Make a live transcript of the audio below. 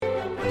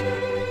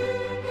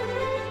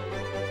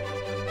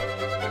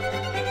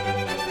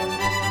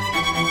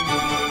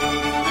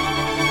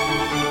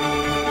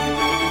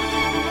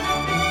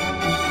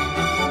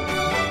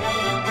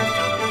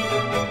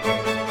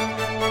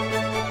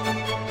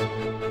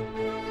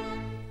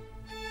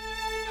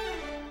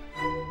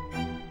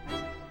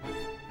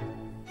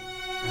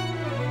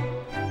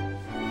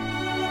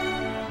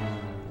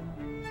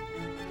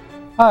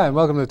Hi, and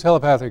welcome to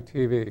Telepathic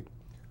TV.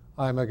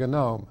 I'm a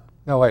gnome.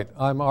 No, wait,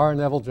 I'm R.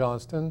 Neville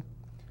Johnston,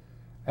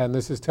 and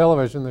this is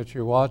television that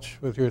you watch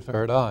with your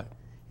third eye.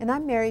 And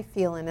I'm Mary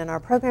Phelan, and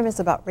our program is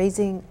about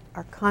raising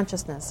our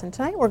consciousness. And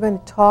tonight we're going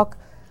to talk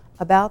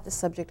about the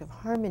subject of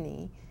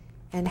harmony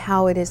and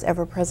how it is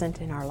ever present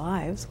in our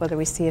lives, whether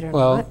we see it or not.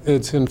 Well,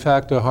 it's in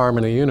fact a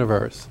harmony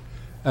universe.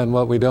 And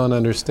what we don't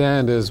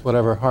understand is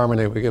whatever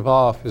harmony we give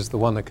off is the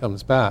one that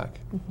comes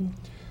back. Mm-hmm.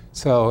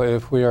 So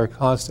if we are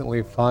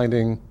constantly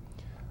finding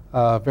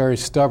very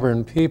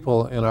stubborn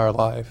people in our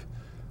life,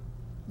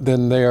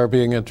 then they are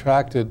being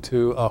attracted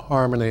to a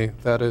harmony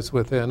that is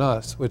within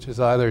us, which is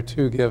either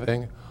too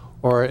giving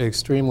or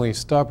extremely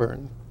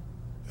stubborn.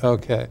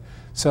 Okay,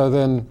 so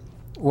then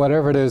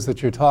whatever it is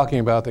that you're talking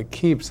about that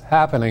keeps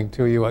happening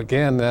to you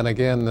again and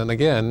again and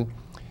again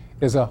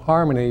is a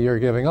harmony you're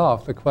giving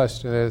off. The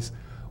question is,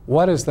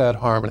 what is that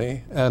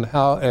harmony, and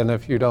how? And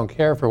if you don't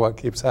care for what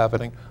keeps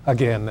happening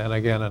again and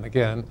again and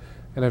again,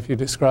 and if you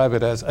describe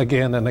it as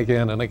again and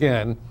again and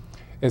again,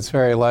 it's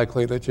very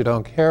likely that you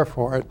don't care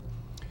for it.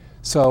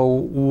 So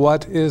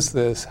what is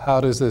this?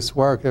 How does this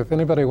work? If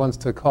anybody wants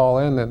to call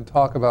in and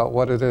talk about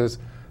what it is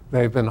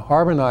they've been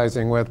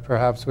harmonizing with,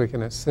 perhaps we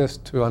can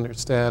assist to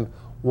understand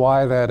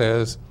why that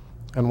is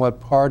and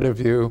what part of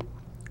you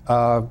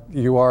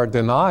you are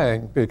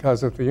denying,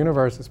 because if the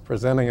universe is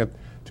presenting it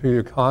to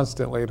you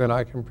constantly, then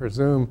I can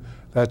presume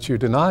that you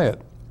deny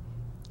it.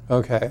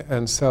 Okay,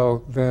 and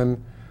so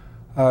then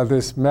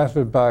this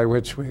method by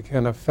which we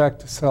can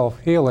affect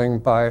self-healing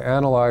by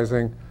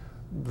analyzing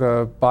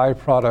the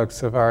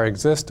byproducts of our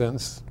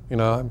existence,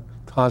 I'm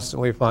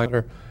constantly find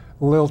her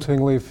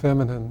liltingly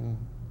feminine,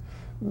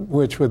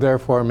 which would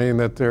therefore mean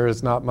that there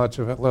is not much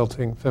of a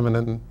lilting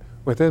feminine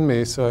within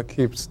me, so it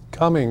keeps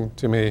coming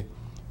to me.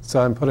 So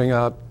I'm putting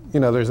out,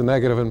 there's a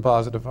negative and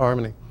positive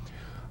harmony.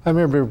 I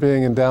remember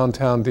being in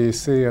downtown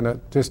DC in a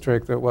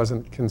district that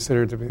wasn't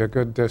considered to be a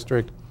good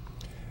district,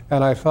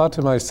 and I thought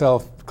to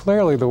myself,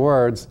 clearly the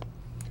words,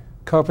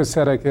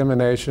 copacetic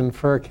emanation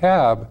for a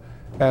cab.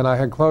 And I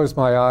had closed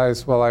my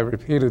eyes while I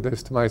repeated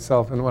this to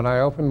myself, and when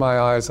I opened my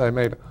eyes, I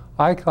made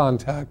eye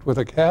contact with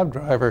a cab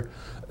driver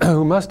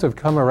who must have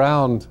come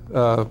around,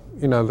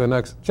 the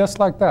next, just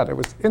like that. It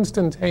was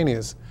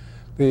instantaneous.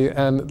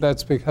 And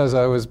that's because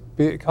I was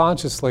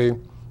consciously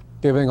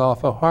giving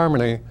off a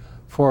harmony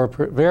for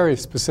a very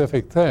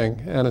specific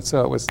thing, and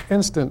so it was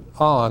instant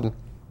on.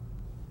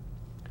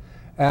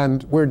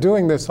 And we're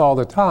doing this all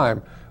the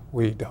time.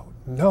 We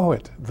don't know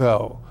it,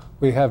 though.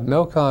 We have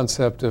no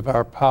concept of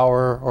our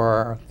power or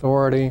our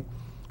authority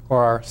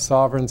or our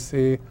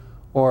sovereignty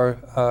or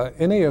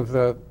any of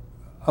the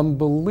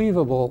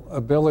unbelievable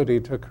ability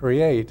to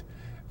create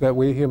that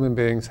we human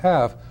beings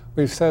have.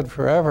 We've said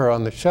forever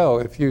on the show,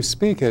 if you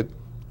speak it,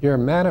 you're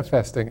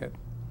manifesting it.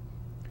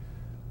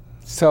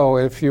 So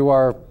if you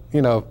are,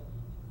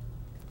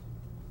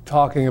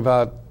 talking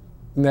about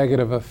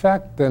negative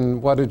effect, then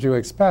what did you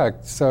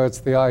expect? So it's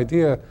the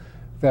idea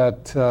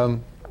that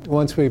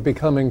once we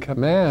become in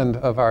command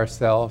of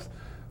ourselves,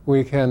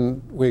 we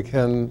can,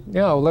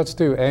 let's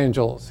do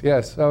angels.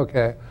 Yes,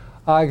 okay.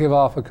 I give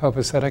off a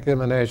copacetic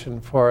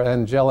emanation for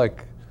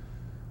angelic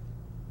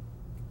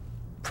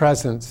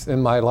presence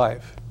in my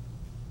life.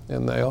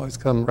 And they always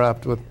come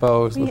wrapped with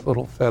bows with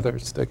little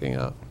feathers sticking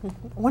out.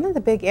 One of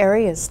the big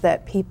areas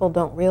that people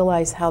don't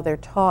realize how their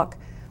talk,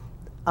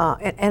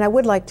 and I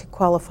would like to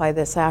qualify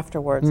this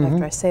afterwards,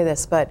 after I say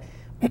this, but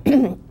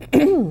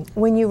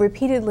when you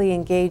repeatedly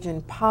engage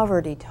in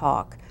poverty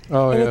talk,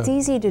 it's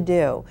easy to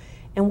do.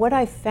 And what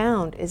I've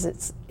found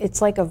is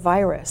it's like a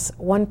virus.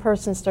 One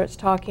person starts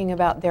talking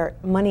about their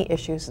money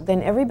issues,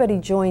 then everybody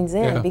joins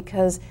in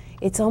because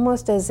it's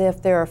almost as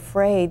if they're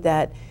afraid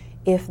that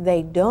if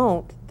they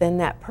don't, then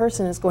that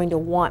person is going to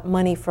want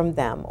money from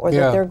them, or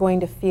that they're going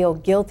to feel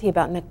guilty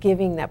about not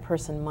giving that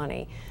person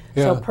money.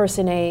 So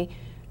person A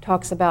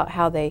talks about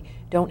how they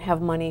don't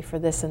have money for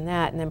this and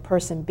that, and then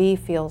person B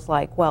feels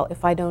like, well,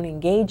 if I don't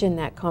engage in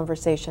that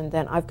conversation,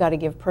 then I've got to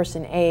give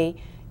person A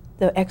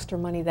the extra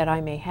money that I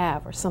may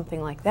have, or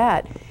something like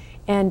that.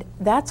 And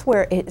that's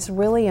where it's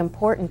really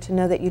important to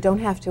know that you don't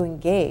have to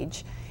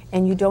engage,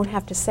 and you don't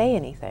have to say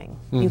anything.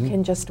 You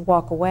can just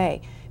walk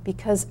away.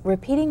 Because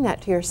repeating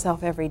that to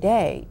yourself every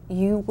day,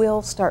 you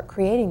will start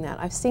creating that.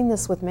 I've seen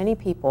this with many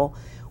people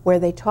where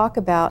they talk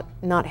about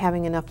not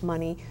having enough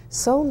money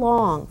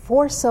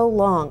for so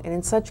long, and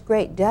in such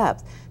great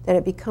depth that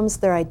it becomes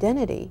their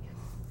identity.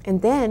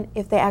 And then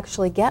if they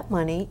actually get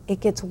money, it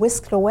gets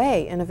whisked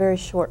away in a very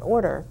short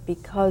order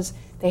because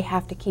they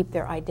have to keep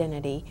their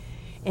identity.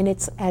 And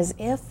it's as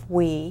if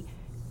we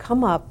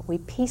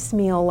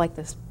piecemeal like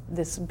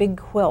this big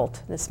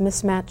quilt, this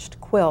mismatched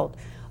quilt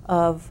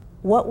of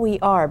what we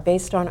are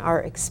based on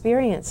our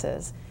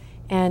experiences,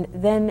 and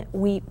then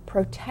we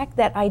protect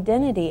that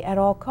identity at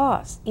all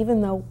costs,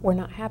 even though we're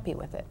not happy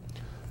with it.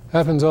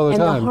 Happens all the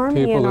time. And the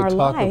harmony in our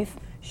life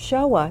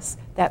show us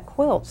that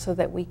quilt so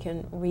that we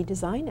can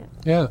redesign it.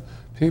 Yeah,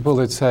 people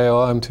that say, oh,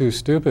 I'm too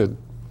stupid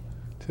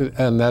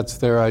and that's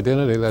their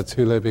identity. That's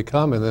who they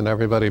become, and then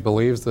everybody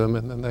believes them,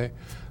 and then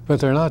but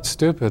they're not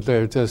stupid.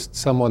 They're just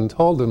someone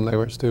told them they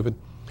were stupid.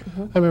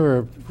 Mm-hmm. I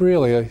remember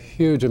really a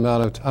huge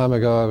amount of time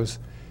ago, I was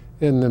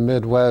in the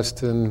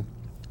Midwest and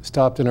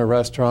stopped in a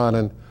restaurant,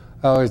 and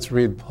I always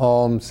read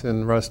palms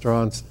in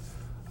restaurants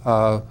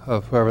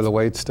of whoever the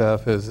wait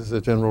staff is as a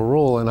general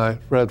rule, and I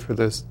read for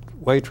this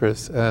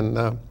waitress,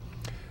 and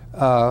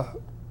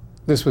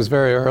this was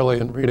very early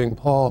in reading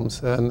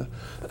palms, and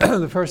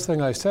the first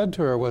thing I said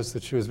to her was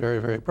that she was very,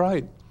 very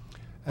bright.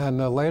 And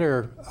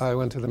later I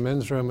went to the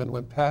men's room and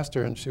went past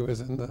her, and she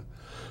was in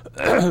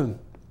the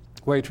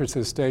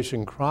waitress's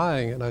station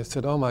crying, and I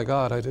said, "Oh my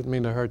God, I didn't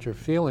mean to hurt your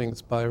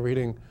feelings by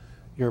reading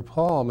your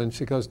palm." And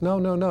she goes, "No,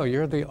 no, no,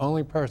 you're the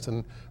only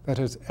person that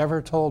has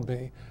ever told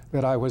me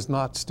that I was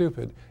not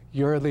stupid.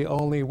 You're the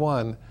only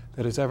one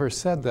that has ever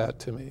said that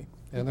to me."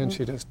 And then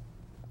she just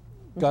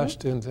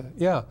gushed into,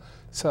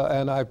 So,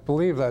 and I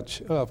believe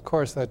that, of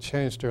course, that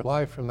changed her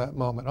life from that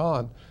moment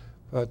on.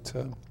 But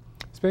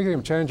speaking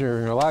of changing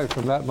your life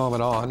from that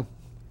moment on,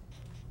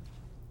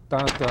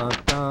 dun, dun,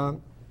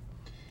 dun.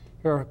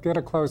 Here, get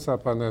a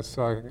close-up on this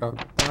so I can go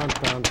dun,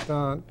 dun,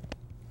 dun.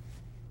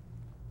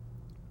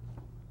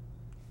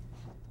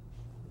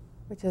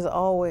 Which is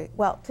always,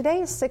 well,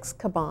 today is 6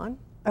 Kaban,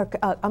 or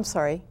I'm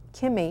sorry,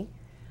 Kimi.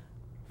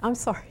 I'm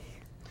sorry.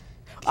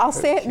 I'll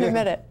say it in a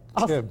minute.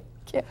 Kib.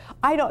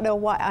 I don't know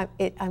why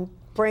I'm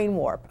brain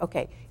warp.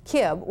 Okay,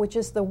 Kib, which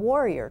is the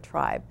warrior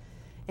tribe,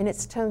 and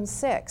it's tone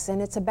 6,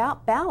 and it's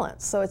about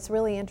balance. So it's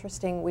really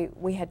interesting.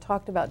 We had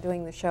talked about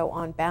doing the show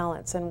on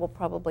balance, and we'll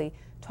probably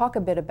talk a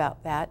bit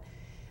about that.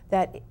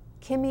 That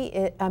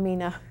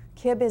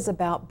Kib is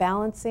about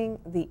balancing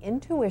the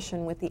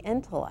intuition with the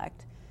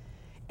intellect,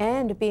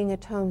 and being a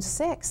tone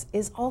 6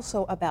 is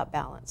also about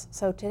balance.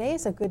 So today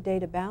is a good day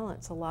to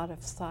balance a lot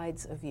of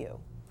sides of you.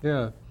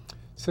 Yeah,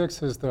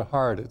 6 is the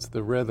heart. It's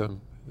the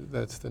rhythm.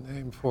 That's the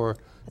name for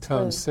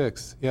tone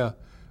 6. Yeah,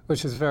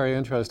 which is very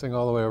interesting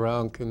all the way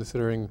around,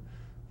 considering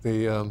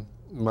the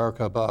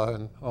Merkaba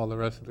and all the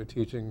rest of the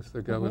teachings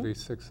that go with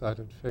these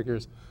 6-sided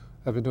figures.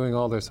 I've been doing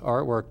all this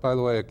artwork. By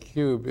the way, a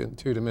cube in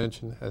 2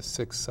 dimension has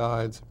 6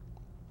 sides,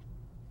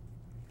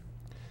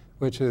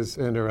 which is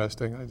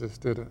interesting.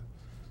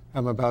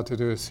 I'm about to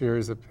do a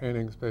series of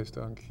paintings based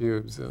on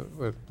cubes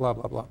with blah,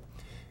 blah, blah.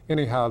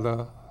 Anyhow,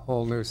 the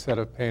whole new set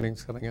of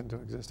paintings coming into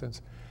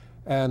existence.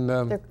 And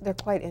they're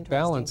quite interesting,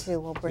 balance, too.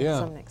 We'll bring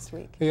some next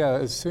week.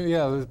 Yeah,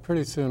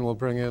 pretty soon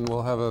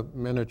we'll have a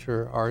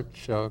miniature art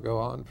show go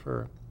on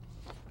for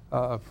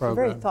a program.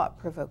 Very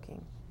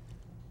thought-provoking.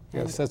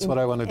 Yes, that's what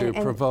I want to do,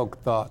 provoke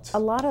thoughts. A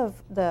lot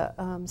of the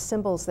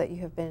symbols that you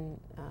have been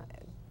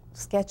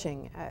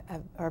sketching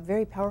are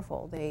very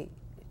powerful. They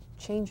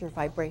change your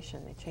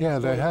vibration. They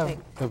change they have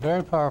a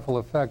very powerful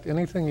effect.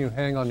 Anything you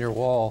hang on your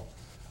wall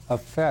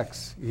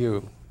affects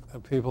you.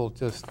 People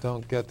just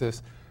don't get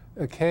this.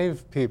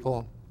 Cave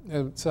people,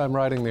 so I'm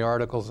writing the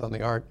articles on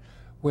the art,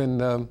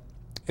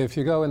 if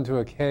you go into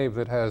a cave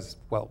that has,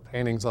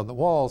 paintings on the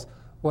walls,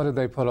 what did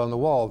they put on the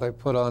wall? They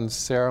put on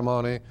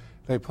ceremony,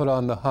 they put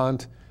on the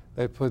hunt,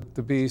 they put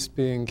the beast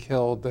being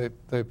killed,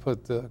 they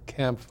put the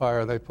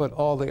campfire, they put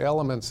all the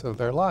elements of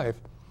their life,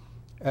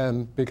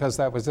 and because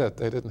that was it,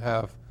 they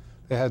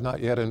had not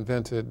yet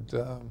invented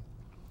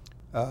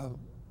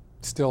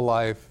still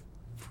life,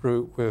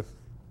 fruit with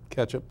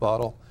ketchup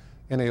bottle,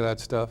 any of that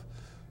stuff.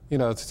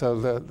 So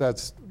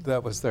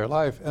that was their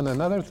life. And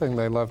another thing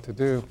they loved to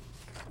do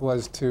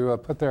was to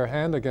put their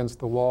hand against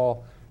the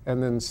wall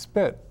and then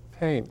spit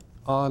paint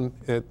on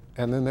it,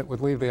 and then it would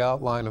leave the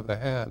outline of the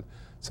hand.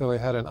 So they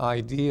had an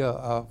idea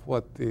of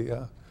what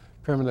the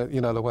permanent,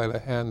 the way the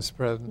hand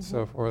spread and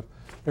so forth.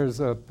 There's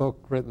a book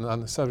written on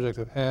the subject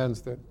of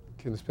hands that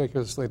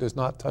conspicuously does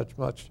not touch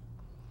much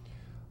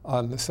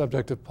on the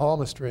subject of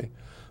palmistry.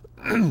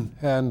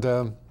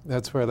 And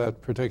that's where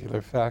that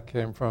particular fact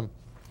came from.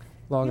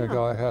 Long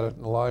ago, I had it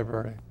in the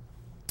library.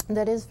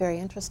 That is very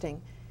interesting.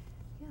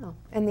 Yeah,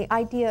 and the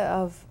idea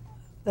of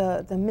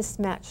the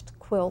mismatched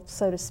quilt,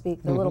 so to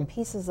speak, the little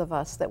pieces of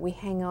us that we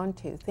hang on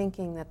to,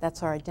 thinking that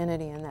that's our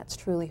identity and that's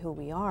truly who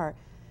we are.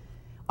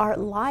 Our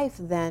life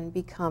then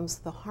becomes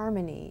the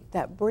harmony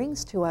that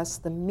brings to us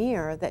the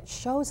mirror that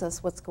shows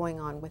us what's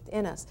going on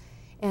within us.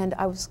 And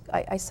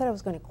I said I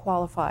was going to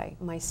qualify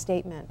my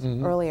statement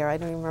earlier. I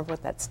don't even remember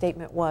what that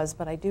statement was,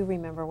 but I do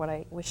remember what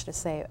I wish to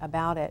say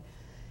about it.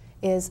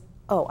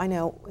 I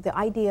know, the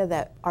idea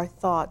that our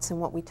thoughts and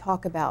what we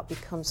talk about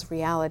becomes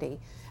reality.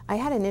 I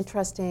had an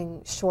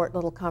interesting short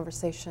little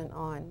conversation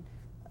on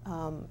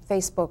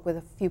Facebook with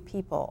a few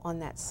people on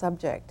that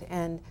subject,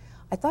 and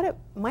I thought it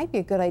might be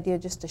a good idea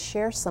just to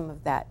share some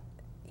of that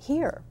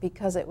here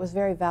because it was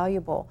very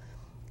valuable.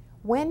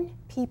 When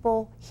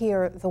people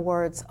hear the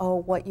words,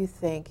 what you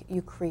think,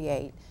 you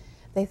create,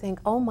 they think,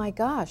 oh my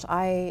gosh,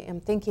 I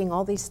am thinking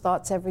all these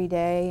thoughts every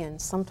day,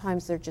 and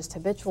sometimes they're just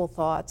habitual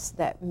thoughts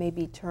that may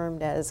be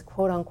termed as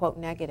quote unquote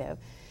negative.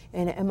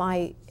 And am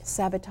I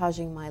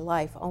sabotaging my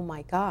life? Oh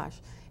my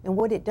gosh. And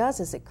what it does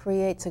is it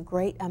creates a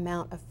great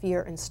amount of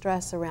fear and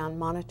stress around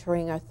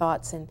monitoring our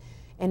thoughts,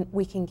 and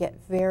we can get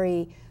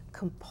very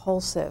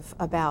compulsive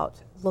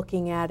about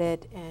looking at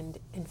it and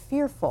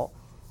fearful.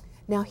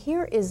 Now,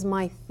 here is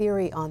my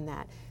theory on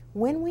that.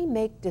 When we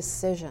make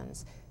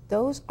decisions,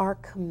 those are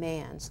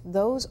commands.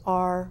 Those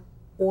are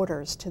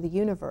orders to the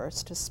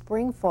universe to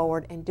spring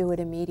forward and do it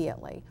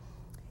immediately.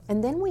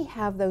 And then we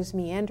have those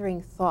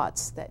meandering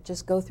thoughts that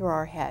just go through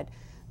our head.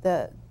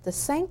 The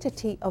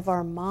sanctity of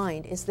our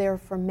mind is there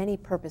for many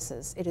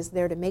purposes. It is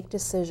there to make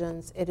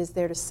decisions. It is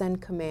there to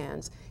send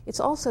commands. It's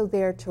also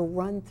there to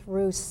run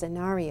through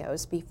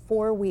scenarios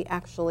before we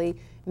actually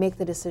make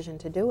the decision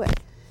to do it.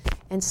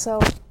 And so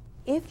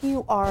if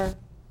you are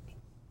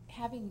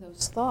having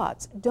those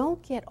thoughts,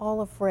 don't get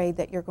all afraid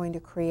that you're going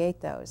to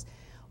create those.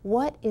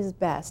 What is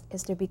best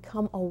is to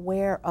become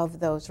aware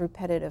of those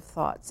repetitive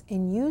thoughts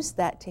and use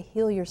that to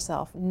heal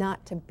yourself,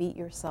 not to beat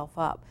yourself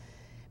up.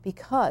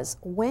 Because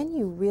when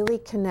you really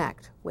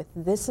connect with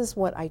this is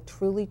what I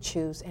truly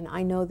choose and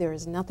I know there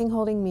is nothing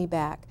holding me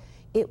back,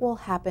 it will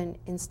happen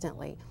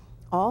instantly.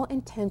 All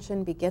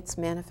intention begets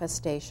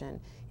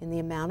manifestation, and the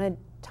amount of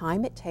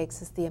time it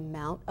takes is the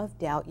amount of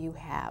doubt you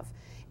have.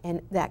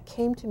 And that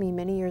came to me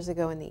many years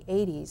ago in the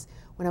 80s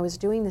when I was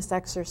doing this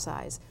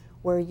exercise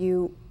where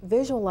you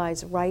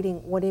visualize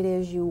writing what it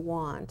is you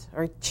want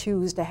or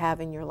choose to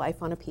have in your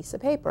life on a piece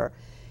of paper.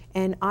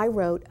 And I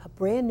wrote a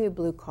brand new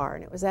blue car,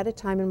 and it was at a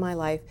time in my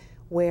life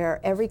where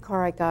every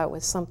car I got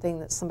was something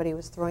that somebody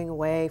was throwing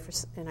away,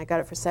 and I got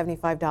it for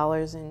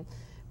 $75, and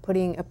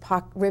putting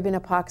ribbon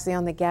epoxy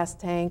on the gas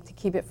tank to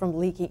keep it from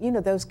leaking. You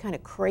know, those kind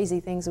of crazy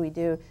things we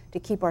do to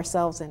keep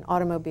ourselves in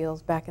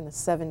automobiles back in the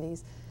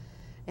 70s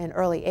and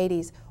early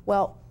 80s.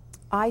 Well,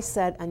 I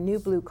said a new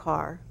blue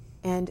car,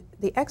 and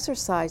the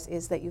exercise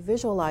is that you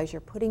visualize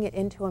you're putting it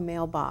into a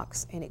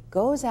mailbox, and it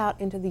goes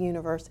out into the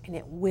universe, and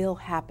it will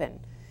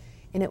happen.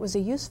 And it was a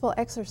useful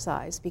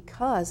exercise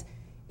because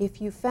if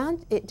you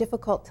found it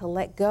difficult to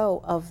let go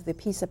of the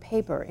piece of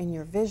paper in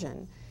your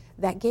vision,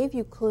 that gave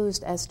you clues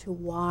as to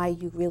why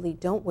you really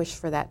don't wish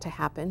for that to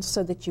happen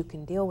so that you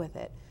can deal with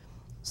it.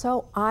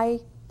 So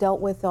I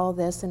dealt with all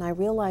this, and I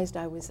realized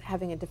I was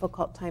having a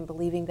difficult time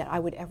believing that I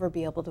would ever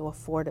be able to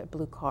afford a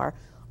blue car.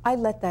 I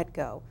let that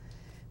go.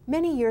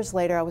 Many years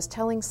later, I was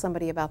telling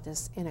somebody about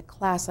this in a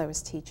class I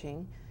was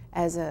teaching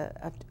as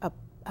a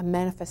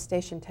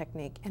manifestation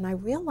technique, and I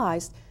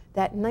realized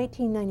that in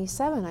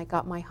 1997 I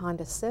got my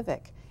Honda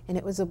Civic, and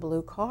it was a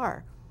blue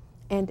car.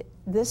 And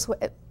this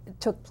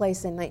took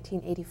place in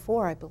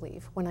 1984, I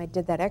believe, when I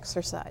did that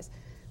exercise.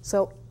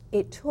 So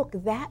it took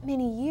that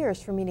many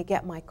years for me to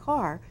get my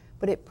car,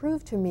 but it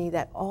proved to me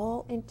that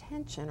all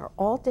intention or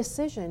all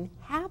decision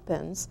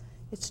happens.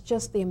 It's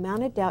just the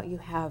amount of doubt you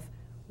have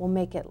will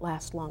make it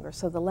last longer.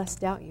 So the less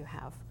doubt you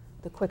have,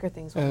 the quicker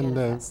things will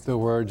manifest. And the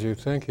word you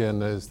think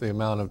in is the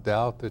amount of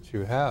doubt that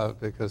you have,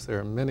 because there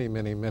are many,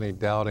 many, many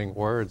doubting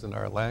words in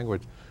our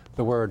language.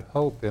 The word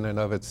hope in and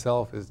of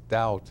itself is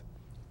doubt.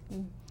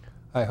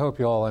 I hope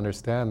you all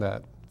understand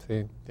that.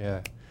 See,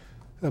 yeah.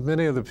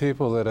 Many of the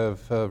people that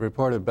have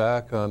reported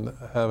back on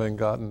having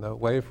gotten a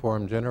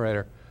waveform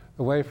generator,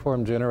 the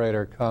waveform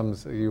generator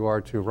comes, you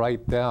are to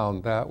write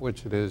down that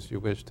which it is you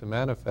wish to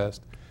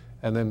manifest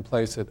and then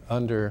place it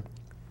under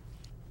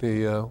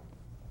the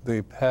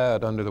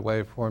pad under the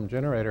waveform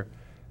generator,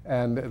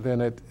 and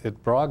then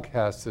it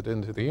broadcasts it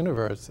into the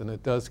universe, and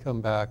it does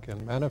come back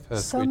and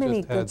manifest. So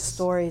many good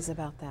stories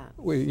about that.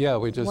 We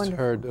just Wonderful.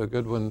 Heard a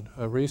good one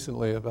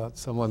recently about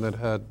someone that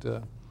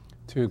had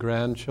 2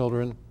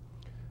 grandchildren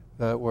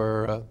that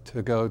were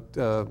to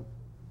go.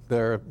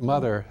 Their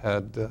mother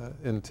had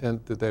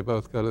intent that they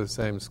both go to the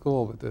same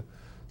school, but the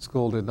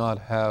school did not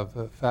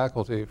have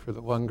faculty for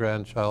the one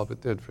grandchild,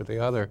 but did for the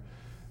other.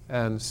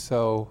 And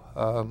so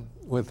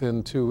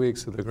within 2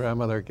 weeks of the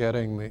grandmother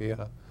getting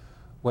the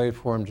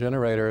waveform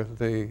generator,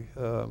 the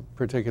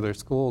particular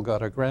school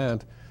got a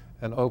grant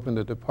and opened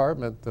a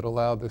department that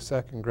allowed the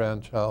second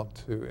grandchild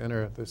to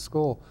enter the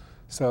school,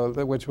 so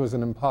which was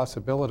an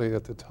impossibility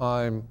at the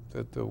time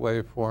that the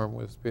waveform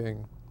was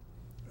being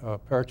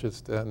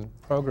purchased and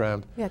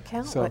programmed. Yeah,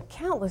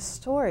 countless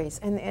stories,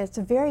 and it's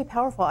very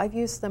powerful. I've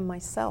used them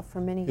myself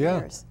for many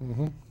years.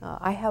 Mm-hmm.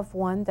 I have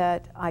one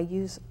that I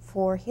use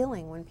for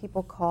healing when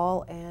people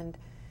call and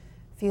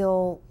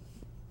feel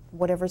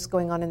whatever's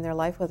going on in their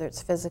life, whether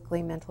it's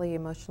physically, mentally,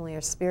 emotionally,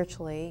 or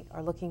spiritually,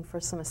 are looking for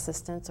some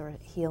assistance or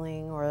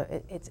healing, or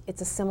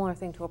it's a similar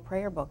thing to a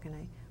prayer book, and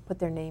I put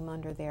their name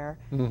under there,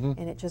 and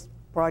it just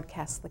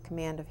broadcasts the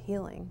command of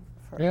healing.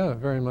 Yeah,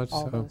 very much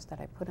all so. Those that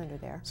I put under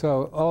there.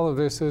 So all of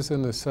this is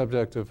in the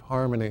subject of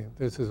harmony.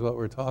 This is what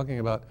we're talking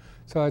about.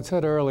 So I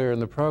said earlier in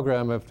the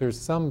program, if there's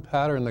some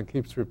pattern that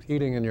keeps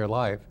repeating in your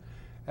life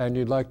and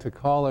you'd like to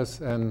call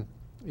us, and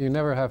you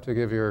never have to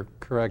give your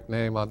correct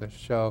name on this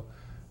show.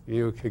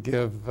 You could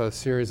give a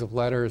series of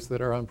letters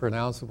that are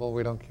unpronounceable.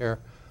 We don't care.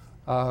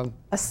 A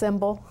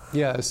symbol.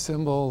 Yeah, a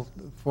symbol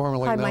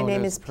formerly known as... Hi, my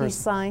name is peace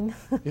sign.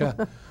 Yeah,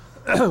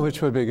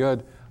 which would be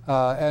good.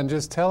 And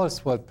just tell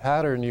us what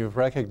pattern you've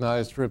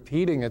recognized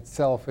repeating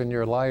itself in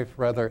your life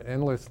rather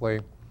endlessly.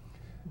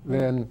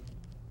 Then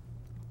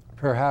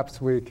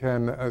perhaps we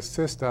can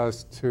assist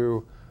us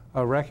to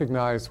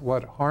recognize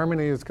what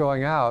harmony is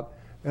going out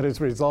that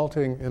is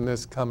resulting in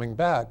this coming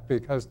back,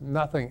 because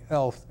nothing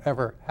else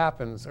ever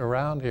happens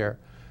around here.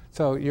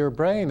 So your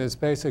brain is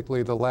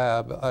basically the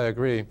lab, I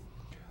agree.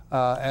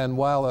 And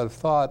while a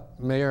thought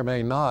may or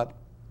may not,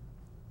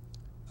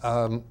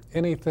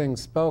 anything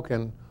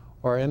spoken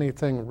or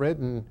anything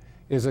written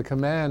is a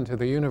command to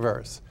the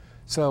universe.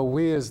 So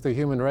we as the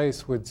human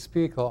race would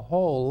speak a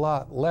whole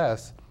lot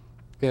less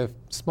if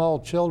small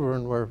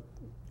children were,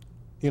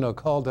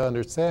 called to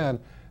understand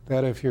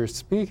that if you're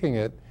speaking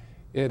it,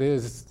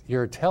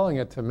 you're telling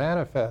it to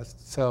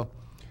manifest. So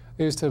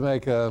I used to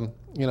make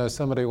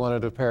somebody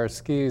wanted a pair of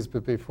skis,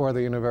 but before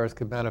the universe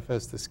could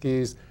manifest the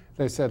skis,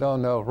 they said, oh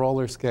no,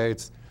 roller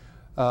skates.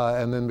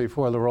 And then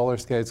before the roller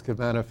skates could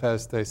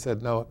manifest, they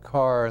said, no, a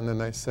car. And then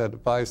they said a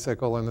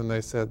bicycle. And then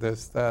they said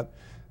this, that,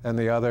 and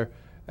the other.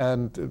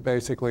 And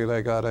basically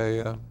they got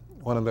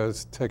one of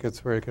those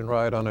tickets where you can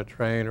ride on a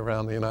train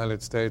around the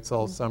United States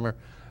all summer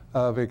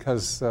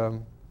because,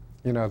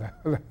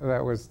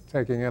 that was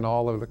taking in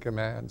all of the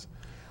commands.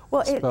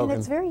 Well, and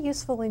it's very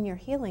useful in your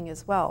healing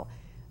as well.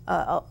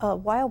 A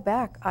while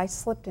back, I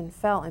slipped and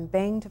fell and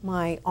banged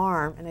my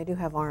arm, and I do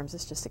have arms,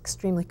 it's just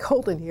extremely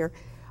cold in here.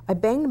 I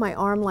banged my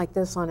arm like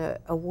this on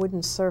a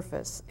wooden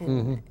surface,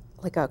 and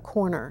like a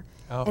corner.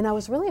 Oh. And I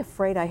was really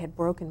afraid I had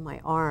broken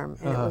my arm,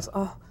 and it was,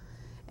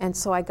 And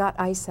so I got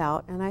ice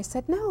out, and I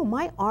said, no,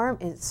 my arm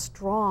is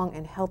strong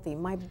and healthy.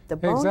 The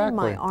bone in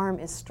my arm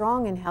is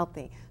strong and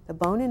healthy. The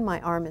bone in my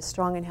arm is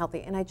strong and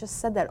healthy. And I just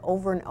said that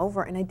over and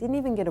over, and I didn't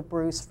even get a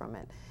bruise from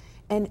it.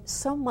 And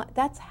so much,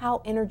 that's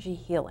how energy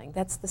healing,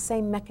 that's the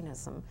same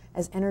mechanism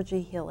as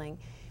energy healing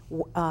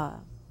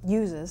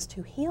uses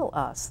to heal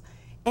us.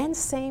 And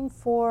same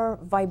for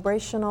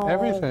vibrational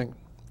everything.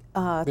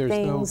 There's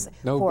things.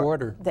 No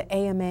border. The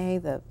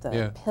AMA,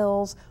 the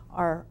pills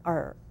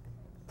are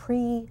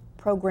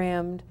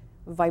pre-programmed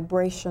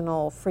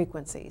vibrational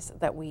frequencies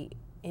that we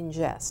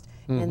ingest.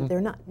 And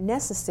they're not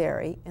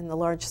necessary in the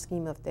large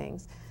scheme of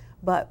things,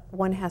 but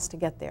one has to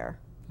get there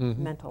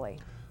mentally.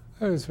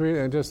 I was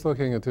just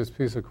looking at this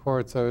piece of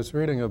quartz, I was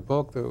reading a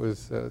book that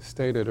was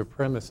stated a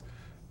premise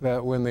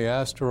that when the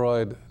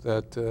asteroid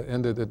that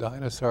ended the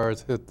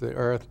dinosaurs hit the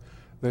Earth,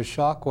 the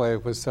shock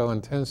wave was so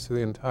intense to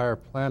the entire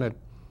planet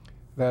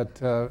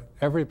that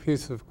every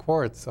piece of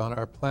quartz on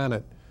our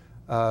planet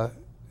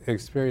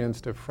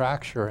experienced a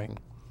fracturing.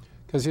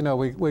 Because,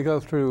 we go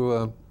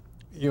through,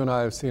 you and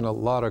I have seen a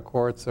lot of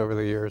quartz over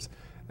the years,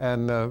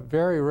 and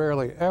very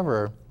rarely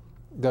ever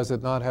does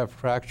it not have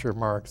fracture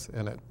marks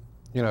in it.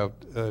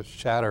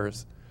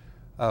 Shatters.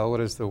 What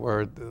is the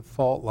word? The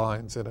fault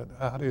lines in it.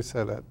 How do you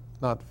say that?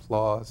 Not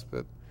flaws,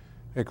 but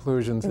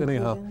occlusions.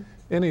 Anyhow,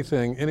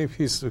 any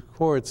piece of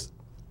quartz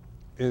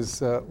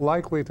is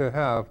likely to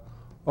have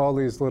all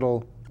these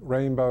little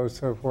rainbows,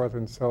 so forth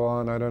and so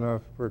on. I don't know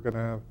if we're going to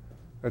have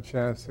a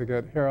chance to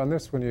get here. On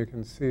this one, you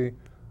can see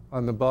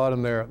on the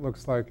bottom there, it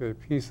looks like a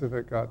piece of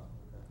it got,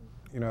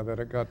 that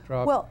it got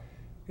dropped. Well,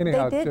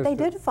 anyhow, they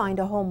did find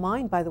a whole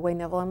mine, by the way,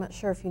 Neville, I'm not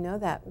sure if you know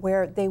that,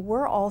 where they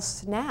were all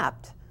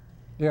snapped.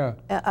 Yeah.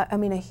 I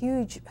mean, a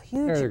huge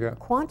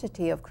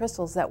quantity of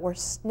crystals that were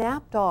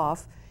snapped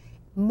off,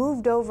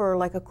 moved over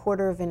like a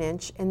quarter of an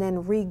inch, and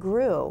then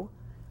regrew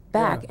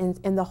back,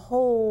 and the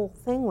whole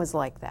thing was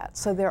like that.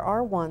 So there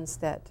are ones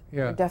that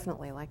are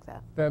definitely like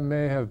that. That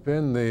may have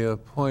been the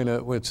point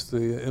at which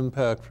the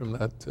impact from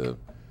that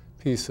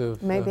piece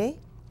of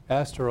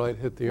asteroid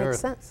hit the Earth. Makes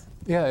sense.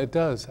 Yeah, it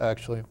does,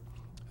 actually.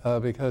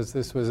 Because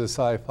this was a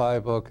sci-fi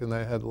book, and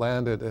they had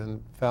landed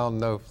and found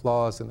no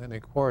flaws in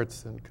any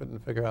quartz and couldn't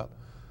figure out,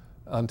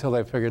 until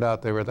they figured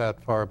out they were that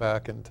far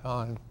back in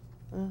time.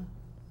 And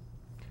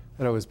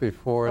it was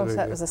before so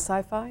that was a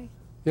sci-fi?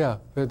 Yeah,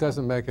 but it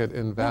doesn't make it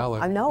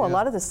invalid. I know, a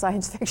lot of the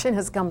science fiction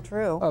has come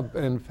true.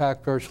 In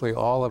fact, virtually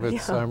all of it,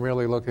 so I'm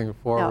really looking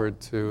forward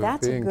to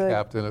being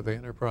captain of the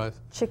Enterprise.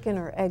 Chicken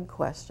or egg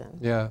question.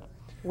 Yeah.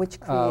 Which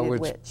created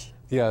which?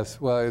 Yes,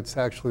 well, it's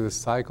actually the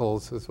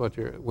cycles is what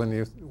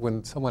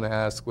when someone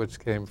asks which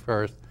came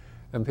first,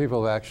 and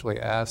people have actually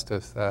asked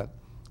us that,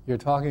 you're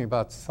talking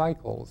about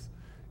cycles.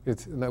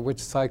 It's which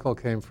cycle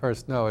came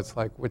first? No, it's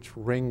like which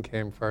ring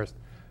came first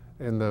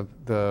in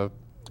the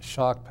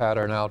shock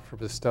pattern out from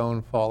the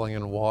stone falling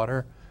in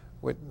water.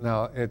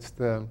 No, it's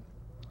the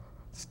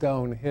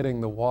stone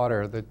hitting the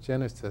water, the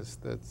genesis,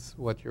 that's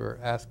what you're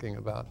asking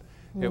about.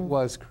 It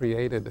was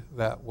created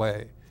that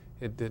way.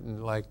 It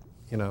didn't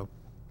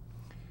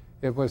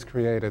it was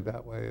created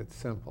that way. It's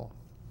simple.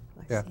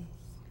 I see.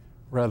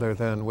 Rather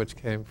than which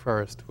came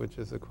first, which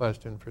is a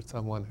question for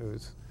someone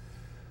who's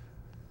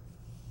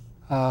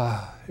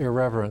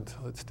irreverent.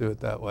 Let's do it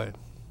that way.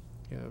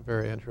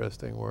 Very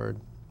interesting word.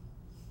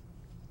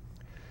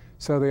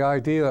 So the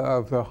idea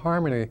of the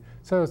harmony.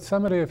 So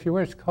somebody, if you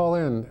wish, call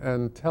in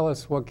and tell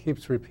us what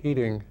keeps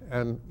repeating,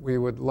 and we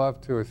would love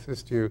to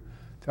assist you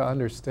to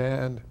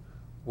understand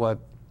what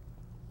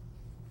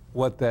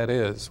that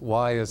is.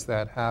 Why is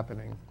that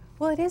happening?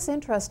 Well, it is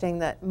interesting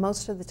that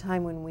most of the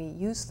time when we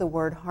use the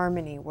word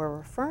harmony, we're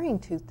referring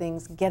to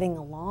things getting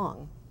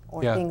along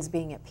or things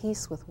being at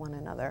peace with one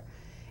another.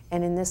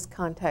 And in this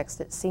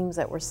context, it seems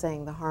that we're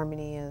saying the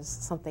harmony is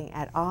something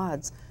at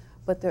odds.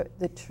 But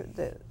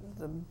the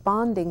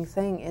bonding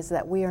thing is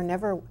that we are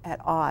never at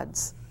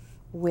odds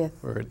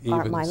with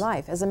my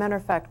life. As a matter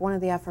of fact, one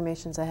of the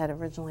affirmations I had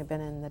originally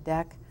been in the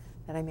deck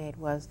that I made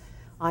was,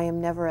 I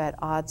am never at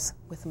odds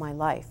with my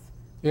life.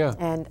 Yeah.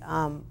 And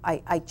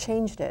I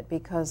changed it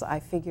because I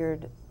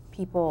figured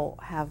people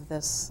have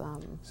this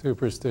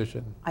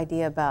superstition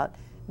idea about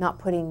not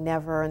putting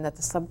never, and that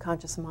the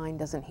subconscious mind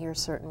doesn't hear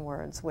certain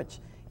words, which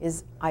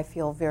is, I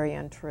feel, very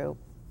untrue.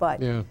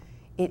 But yeah.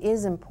 It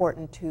is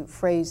important to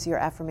phrase your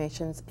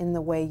affirmations in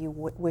the way you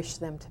wish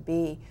them to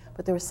be.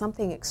 But there was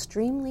something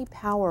extremely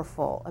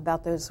powerful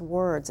about those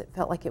words. It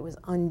felt like it was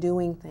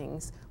undoing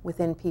things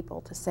within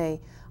people to say,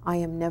 I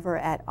am never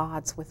at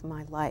odds with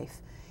my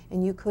life.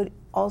 And you could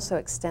also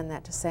extend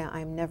that to say, I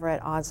am never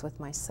at odds with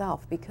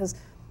myself, because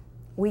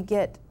we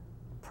get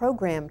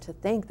programmed to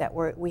think that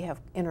we have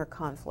inner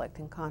conflict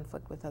and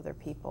conflict with other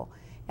people.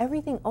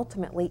 Everything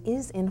ultimately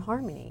is in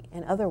harmony,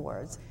 in other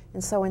words.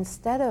 And so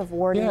instead of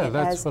wording it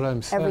as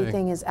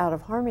everything is out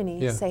of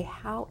harmony, say,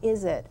 how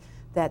is it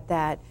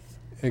that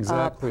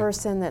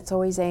person that's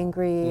always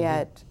angry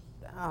at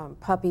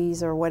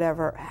puppies or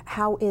whatever,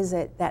 how is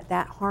it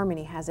that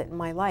harmony has it in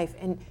my life?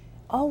 And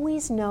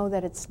always know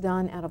that it's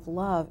done out of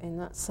love and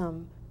not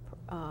some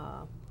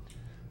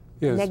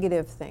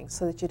negative thing,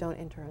 so that you don't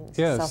enter into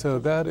self-judgment. So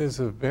that is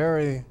a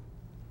very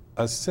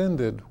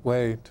ascended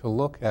way to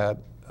look at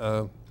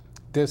a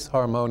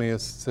disharmonious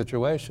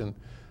situation,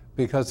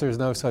 because there's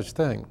no such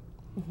thing.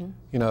 Mm-hmm.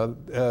 You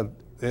know,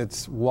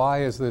 it's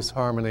why is this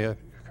harmony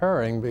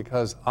occurring?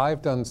 Because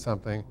I've done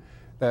something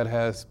that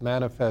has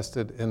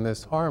manifested in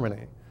this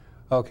harmony.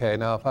 Okay,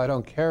 now if I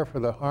don't care for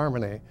the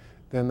harmony,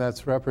 then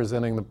that's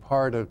representing the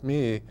part of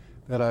me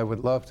that I would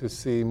love to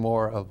see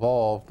more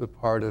evolved, the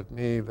part of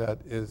me that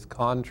is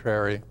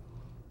contrary,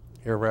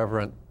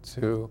 irreverent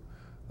to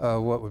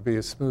what would be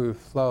a smooth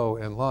flow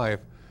in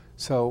life.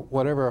 So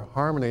whatever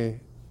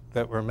harmony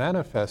that we're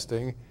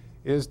manifesting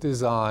is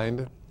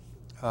designed,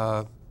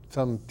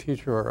 some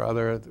teacher or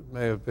other, it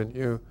may have been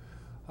you,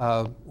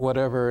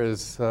 whatever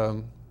is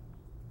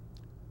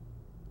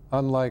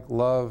unlike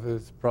love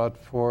is brought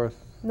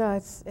forth. No,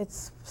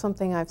 it's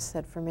something I've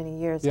said for many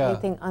years. Yeah.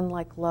 Anything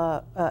unlike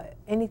love,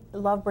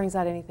 love brings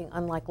out anything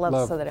unlike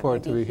love so that it for may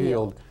it to be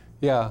healed.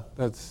 Yeah,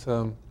 that's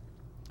a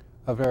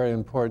very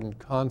important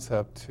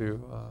concept to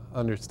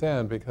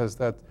understand, because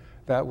that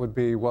would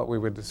be what we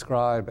would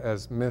describe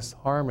as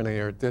misharmony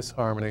or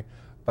disharmony,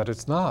 but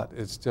it's not.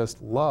 It's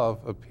just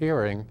love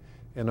appearing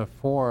in a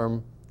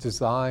form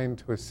designed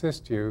to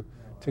assist you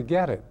to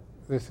get it.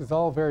 This is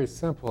all very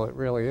simple, it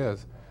really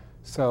is.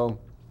 So,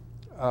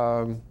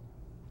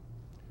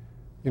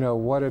 you know,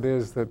 what it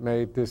is that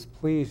may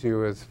displease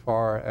you as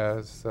far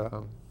as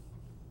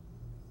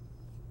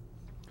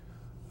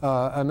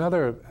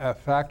another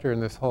factor in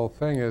this whole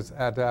thing is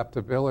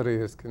adaptability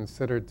is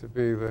considered to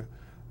be the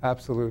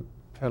absolute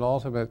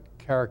penultimate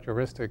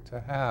characteristic to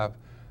have.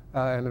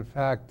 And in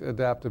fact,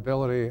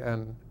 adaptability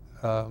and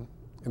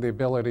the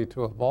ability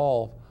to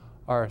evolve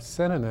are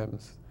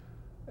synonyms.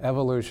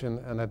 Evolution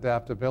and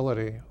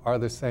adaptability are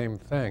the same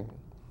thing.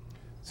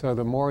 So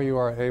the more you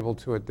are able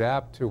to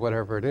adapt to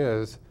whatever it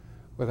is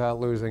without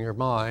losing your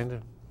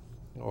mind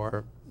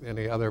or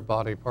any other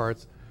body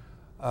parts,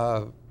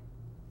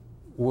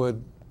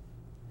 would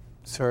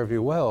serve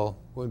you well,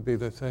 would be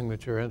the thing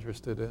that you're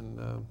interested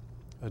in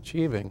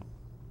achieving.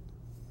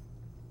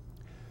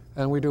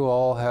 And we do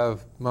all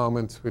have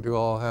moments, we do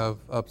all have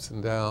ups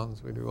and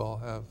downs, we do all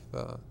have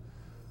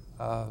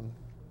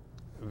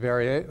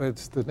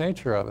it's the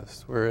nature of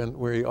us.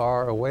 We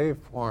are a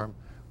waveform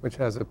which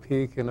has a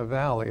peak and a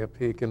valley,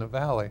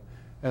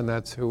 and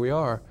that's who we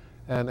are.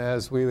 And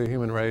as we, the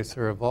human race,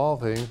 are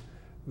evolving,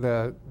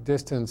 the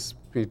distance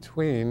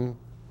between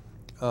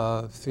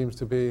seems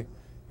to be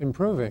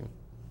improving.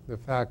 The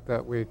fact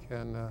that we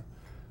can,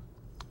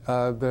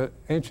 the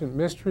ancient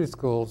mystery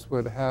schools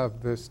would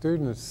have the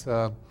students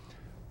go,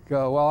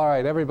 well, all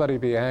right, everybody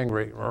be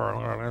angry.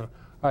 All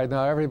right,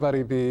 now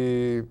everybody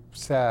be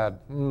sad.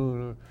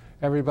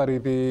 Everybody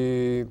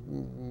be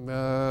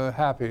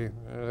happy.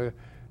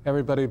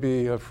 Everybody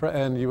be afraid.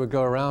 And you would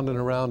go around and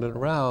around and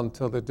around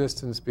till the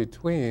distance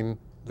between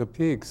the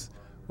peaks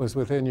was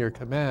within your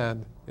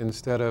command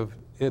instead of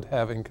it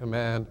having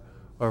command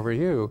over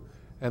you.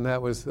 And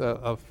that was,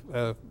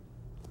 the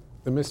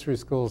mystery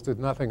schools did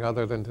nothing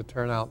other than to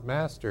turn out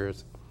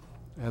masters.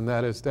 And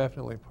that is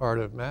definitely part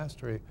of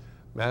mastery.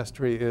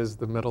 Mastery is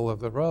the middle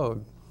of the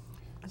road.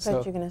 I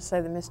thought you were going to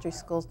say the mystery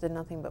schools did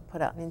nothing but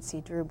put out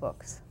Nancy Drew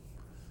books.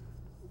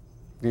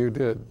 You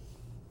did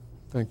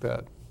think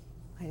that.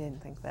 I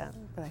didn't think that,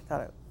 but I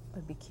thought it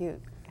would be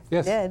cute if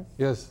yes, you did.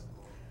 Yes,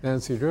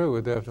 Nancy Drew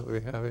would definitely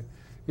be happy.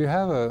 You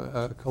have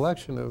a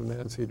collection of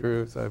Nancy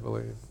Drews, I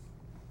believe.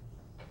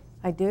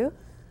 I do?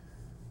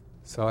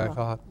 So I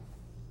thought.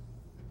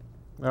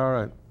 All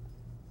right.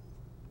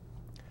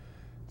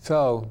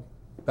 So,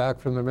 back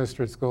from the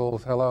mystery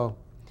schools, hello.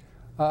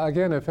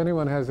 Again, if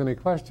anyone has any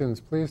questions,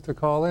 please to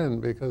call in,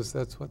 because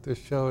that's what this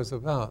show is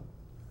about.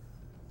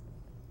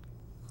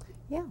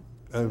 Yeah.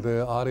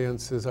 The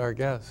audience is our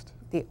guest.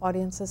 The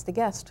audience is the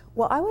guest.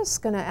 Well, I was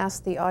going to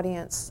ask the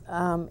audience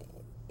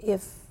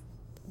if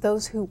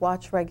those who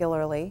watch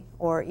regularly,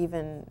 or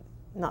even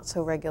not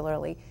so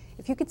regularly,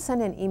 if you could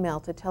send an email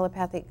to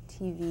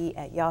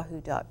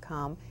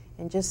telepathictv@yahoo.com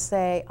and just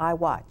say, I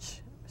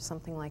watch, or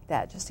something like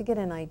that, just to get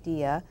an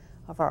idea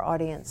of our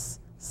audience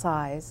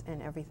size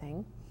and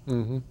everything.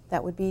 Mm-hmm.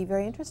 That would be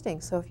very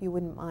interesting. So if you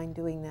wouldn't mind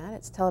doing that,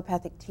 it's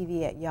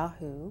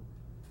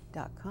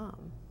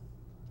telepathictv@yahoo.com.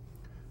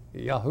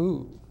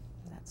 Yahoo,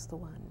 That's the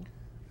one.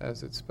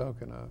 as it's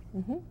spoken of.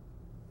 Mm-hmm.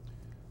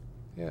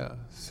 Yeah,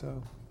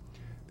 so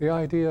the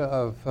idea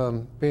of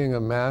being a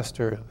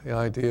master, the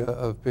idea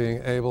of being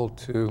able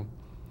to,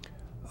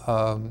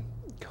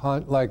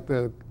 like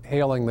the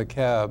hailing the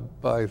cab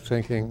by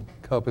thinking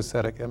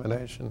copacetic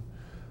emanation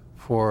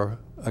for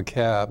a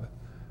cab,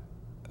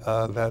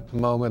 that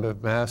moment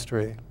of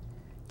mastery.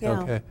 Yeah.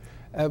 Okay,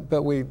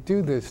 but we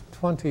do this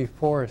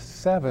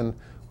 24/7.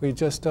 We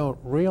just don't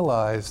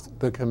realize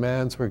the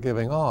commands we're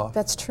giving off.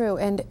 That's true.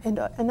 And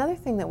another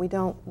thing that we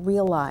don't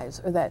realize,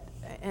 or that,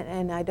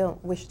 and I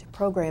don't wish to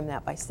program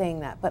that by saying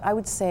that, but I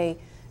would say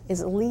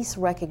is least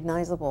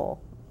recognizable,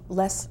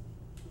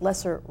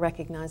 lesser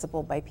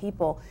recognizable by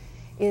people,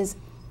 is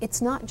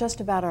it's not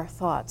just about our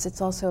thoughts,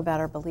 it's also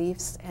about our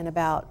beliefs and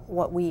about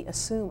what we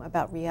assume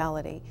about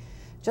reality.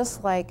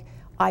 Just like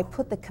I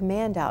put the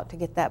command out to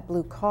get that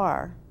blue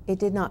car, it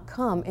did not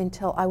come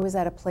until I was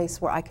at a place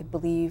where I could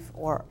believe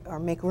or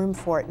make room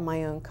for it in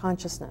my own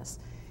consciousness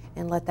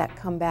and let that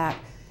come back.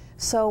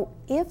 So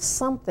if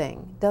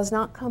something does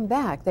not come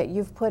back that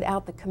you've put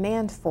out the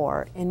command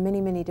for in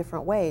many, many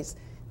different ways,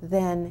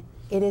 then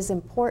it is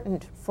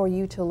important for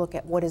you to look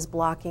at what is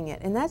blocking it.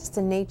 And that's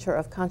the nature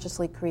of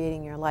consciously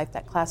creating your life.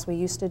 That class we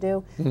used to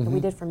do, that we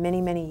did for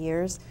many, many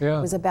years,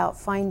 was about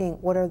finding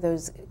what are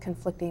those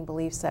conflicting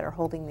beliefs that are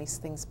holding these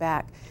things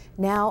back.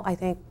 Now I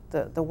think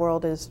the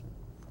world is,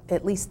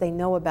 at least they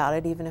know about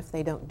it, even if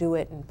they don't do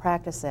it and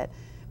practice it.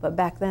 But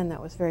back then,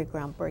 that was very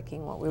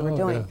groundbreaking what we were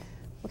doing. Yeah.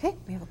 Okay,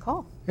 we have a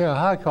call. Yeah,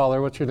 hi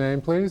caller, what's your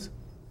name, please?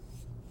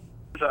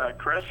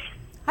 Chris.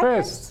 Hi,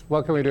 Chris,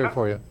 what can we do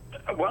for you?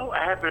 Well,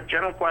 I have a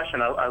general question.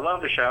 I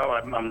love the show.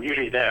 I'm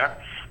usually there.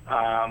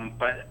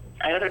 But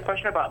I had a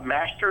question about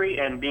mastery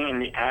and being in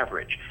the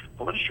average.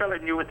 I wasn't sure I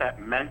knew what that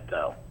meant,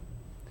 though.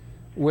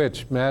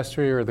 Which,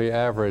 mastery or the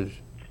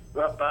average?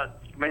 Well,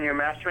 when you're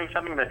mastering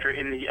something, that you're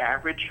in the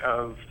average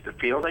of the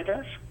field, I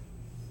guess?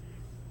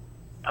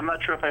 I'm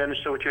not sure if I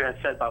understood what you had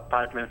said about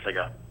 5 minutes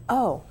ago.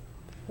 Oh,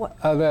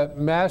 That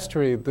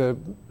mastery, the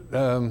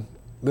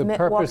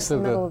purpose walks the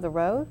of middle of the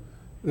road?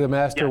 the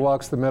master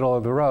walks the middle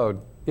of the road.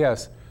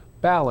 Yes,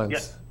 balance.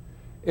 Yes.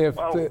 If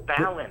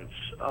Balance.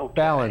 Okay.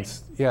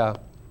 balance, yeah.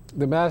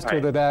 The master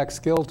Right. that acts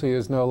guilty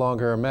is no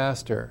longer a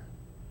master.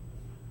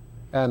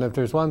 And if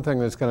there's one thing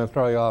that's going to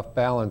throw you off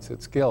balance,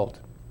 it's guilt.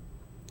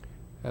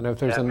 And if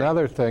there's Definitely.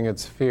 another thing,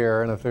 it's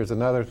fear. And if there's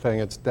another thing,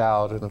 it's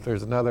doubt. And if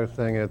there's another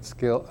thing, it's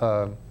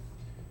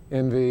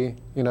envy.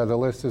 You know, the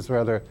list is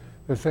rather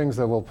the things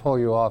that will pull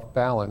you off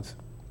balance.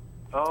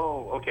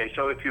 Oh, okay.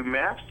 So if you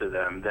master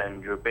them,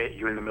 then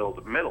you're in the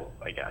middle,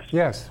 I guess.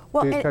 Yes,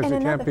 Well, because and you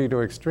another- can't be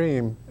too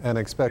extreme and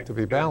expect to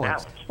be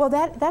balanced. Well,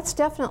 that's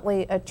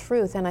definitely a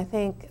truth, and I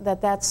think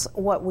that's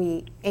what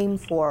we aim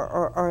for,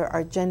 or our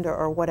agenda,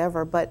 or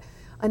whatever. But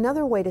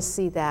another way to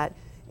see that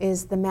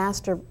is the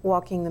master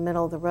walking the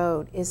middle of the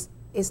road is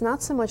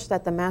not so much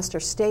that the master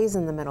stays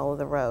in the middle of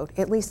the road.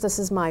 At least this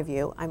is my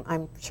view.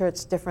 I'm sure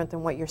it's different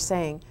than what you're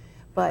saying,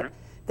 but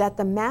that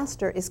the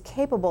master is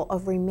capable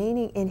of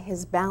remaining in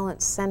his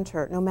balanced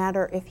center, no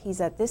matter if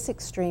he's at this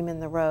extreme in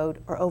the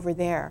road or over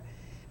there.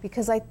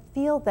 Because I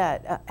feel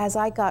that as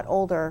I got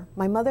older,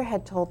 my mother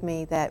had told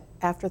me that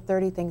after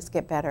 30 things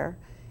get better,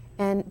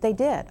 and they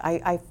did.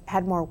 I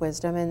had more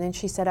wisdom, and then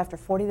she said after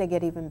 40 they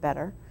get even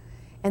better,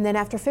 and then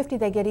after 50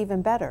 they get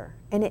even better,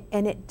 and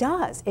it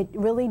does. It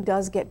really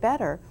does get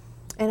better.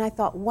 And I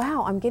thought,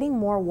 wow, I'm getting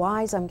more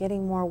wise, I'm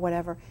getting more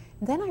whatever.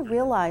 And then I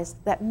realized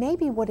that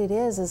maybe what it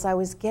is I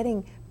was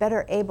getting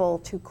better able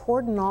to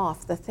cordon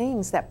off the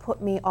things that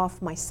put me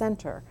off my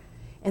center,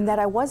 and that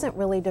I wasn't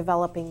really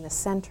developing the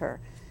center.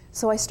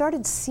 So I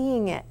started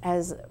seeing it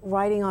as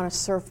riding on a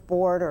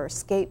surfboard or a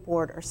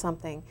skateboard or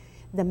something.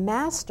 The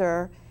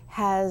master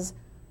has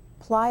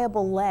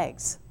pliable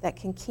legs that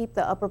can keep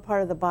the upper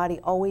part of the body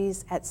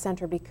always at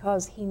center,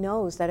 because he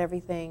knows that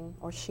everything,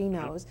 or she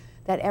knows,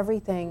 that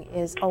everything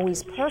is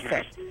always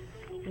perfect.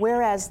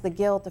 Whereas the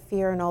guilt, the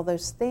fear, and all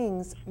those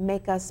things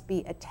make us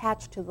be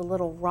attached to the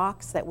little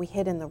rocks that we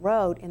hit in the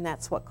road, and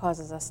that's what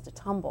causes us to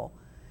tumble.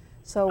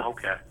 So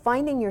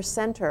finding your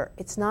center,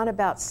 it's not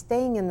about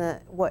staying in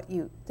what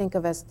you think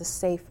of as the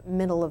safe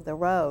middle of the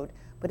road,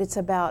 but it's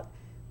about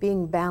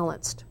being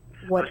balanced,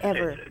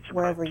 whatever, it's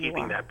wherever about you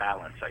keeping are. that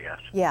balance, I guess.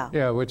 Yeah.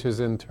 Yeah, which is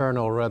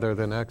internal rather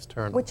than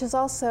external. Which is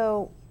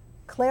also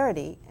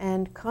clarity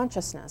and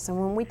consciousness. And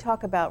when we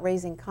talk about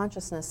raising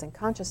consciousness and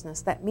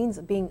consciousness, that means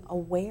being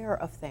aware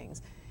of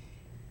things.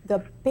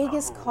 The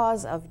biggest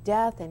cause of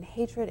death and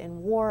hatred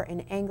and war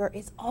and anger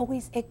is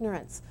always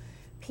ignorance.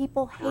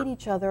 people hate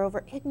each other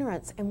over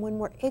ignorance. And when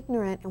we're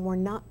ignorant and we're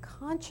not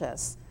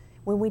conscious,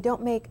 when we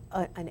don't make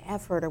an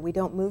effort or we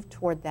don't move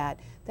toward that,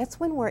 that's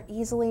when we're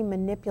easily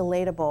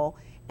manipulatable,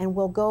 and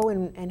we'll go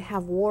and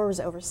have wars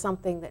over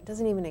something that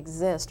doesn't even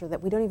exist or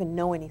that we don't even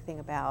know anything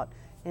about.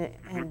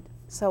 And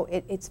so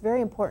it's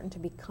very important to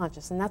be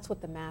conscious, and that's what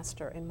the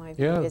master, in my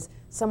view, is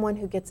someone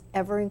who gets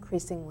ever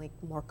increasingly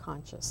more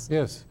conscious.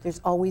 Yes.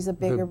 There's always a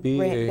bigger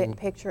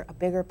picture, a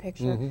bigger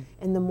picture, Mhm.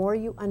 and the more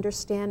you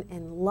understand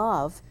and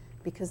love,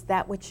 because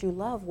that which you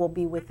love will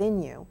be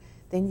within you,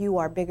 then you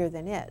are bigger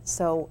than it.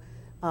 So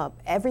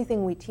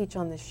everything we teach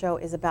on this show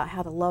is about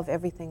how to love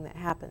everything that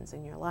happens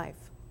in your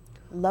life.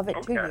 Love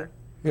it to you.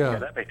 Yeah,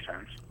 that makes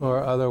sense.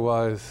 Or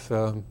otherwise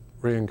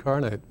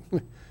reincarnate,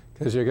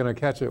 because you're going to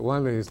catch it one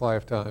of these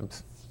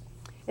lifetimes.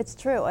 It's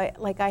true.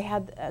 I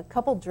had a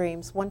couple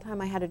dreams. One time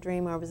I had a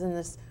dream where I was in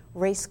this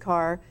race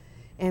car,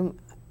 and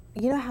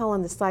you know how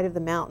on the side of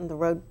the mountain the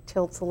road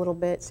tilts a little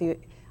bit? So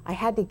I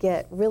had to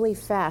get really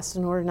fast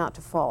in order not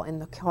to fall,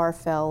 and the car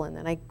fell, and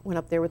then I went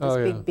up there with this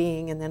big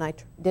being, and then I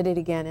did it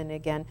again and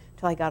again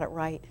until I got it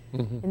right.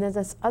 Mm-hmm. And then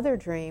this other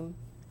dream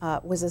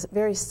was a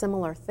very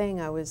similar thing.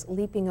 I was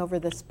leaping over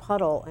this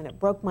puddle, and it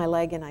broke my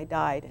leg, and I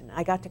died, and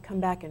I got to come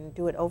back and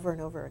do it over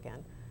and over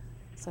again.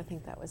 So I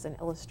think that was an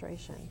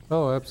illustration.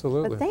 Oh,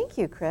 absolutely. But thank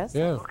you, Chris.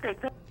 Yeah. Okay,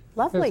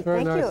 Lovely. It's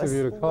very thank you. nice of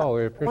you to call.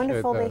 We appreciate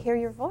wonderful that. to hear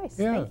your voice.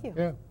 Yeah, Thank you.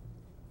 yeah.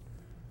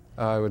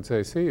 I would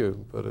say see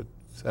you, but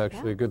it's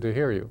actually good to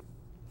hear you.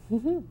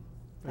 Mm-hmm.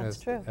 That's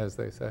true. As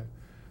they say.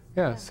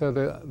 Yeah, so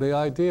the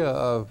idea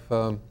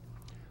of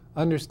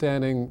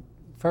understanding,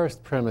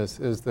 first premise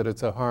is that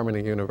it's a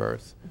harmony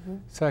universe. Mm-hmm.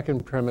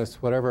 Second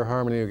premise, whatever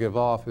harmony you give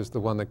off is the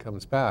one that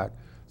comes back.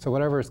 So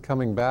whatever is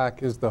coming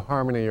back is the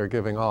harmony you're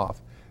giving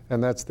off.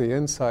 And that's the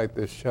insight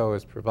this show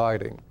is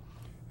providing.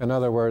 In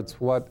other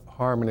words, what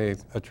harmony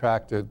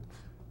attracted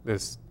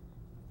this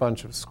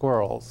bunch of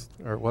squirrels,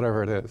 or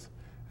whatever it is.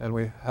 And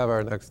we have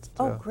our next...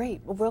 Oh,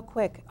 great. Well, real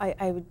quick,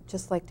 I would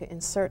just like to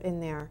insert in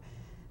there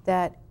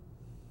that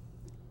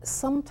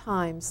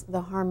sometimes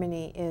the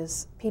harmony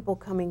is people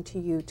coming to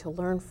you to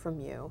learn from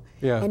you,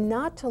 and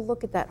not to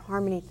look at that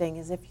harmony thing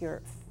as if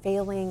you're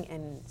failing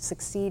and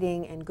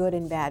succeeding and good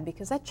and bad,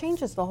 because that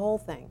changes the whole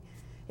thing.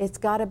 It's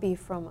got to be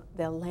from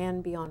the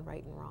land beyond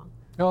right and wrong.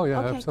 Oh, yeah,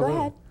 okay,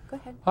 absolutely. Go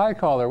ahead. Hi,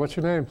 caller. What's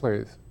your name,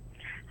 please?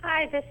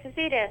 Hi, this is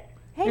Edith.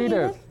 Hey,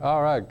 Edith.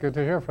 All right, good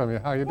to hear from you.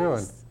 How you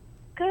doing?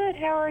 Good,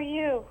 how are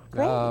you?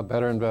 Great.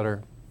 Better and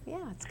better.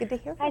 Yeah, it's good to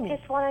hear from you. I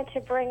just wanted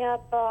to bring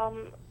up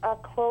a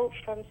quote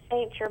from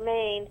Saint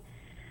Germain,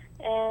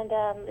 and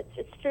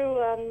it's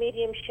through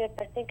mediumship,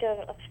 I think,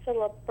 of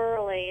Philip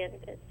Burley,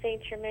 and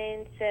Saint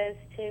Germain says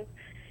to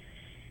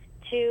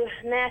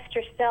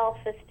master self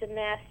is to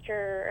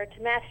master, or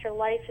to master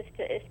life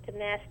is to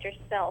master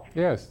self.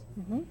 Yes.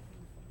 Mm-hmm.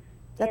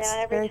 That's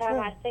every time true.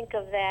 I think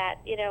of that,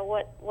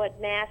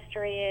 what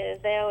mastery is,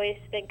 I always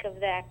think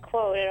of that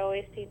quote. It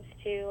always seems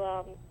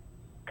to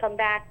come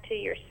back to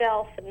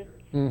yourself,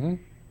 and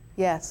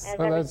yes, as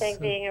everything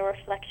being a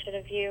reflection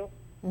of you.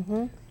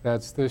 Mm-hmm.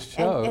 That's this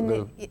show, and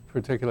the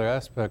particular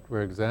aspect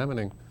we're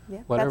examining. Yeah,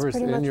 Whatever's that's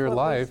pretty in much your what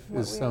life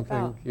we're is something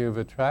about. you've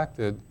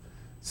attracted.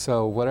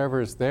 So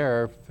whatever's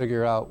there,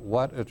 figure out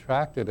what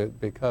attracted it,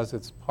 because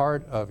it's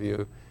part of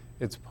you.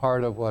 It's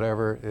part of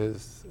whatever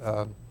is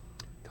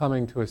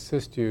coming to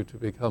assist you to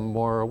become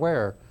more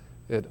aware.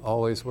 It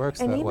always works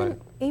that way.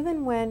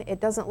 Even when it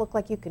doesn't look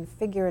like you can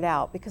figure it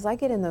out, because I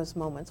get in those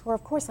moments where,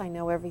 of course, I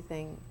know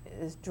everything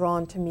is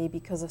drawn to me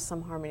because of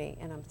some harmony,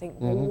 and I'm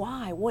thinking, well,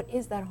 why? What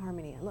is that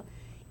harmony? And look,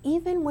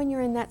 even when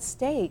you're in that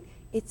state,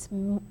 it's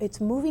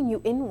moving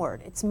you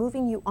inward. It's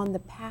moving you on the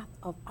path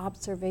of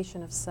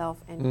observation of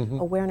self and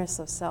awareness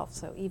of self.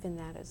 So even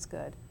that is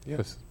good.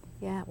 Yes.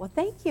 Yeah. Well,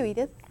 thank you,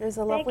 Edith. There's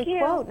a lovely Thank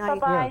you. quote.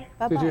 Bye-bye.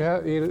 Bye-bye. Did you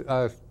have, Edith?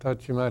 I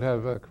thought you might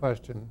have a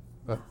question,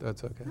 but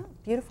that's okay. Oh,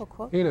 beautiful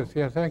quote. Edith,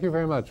 thank you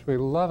very much. We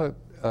love it.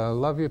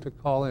 Love you to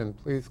call in.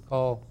 Please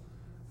call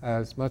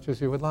as much as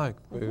you would like.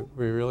 We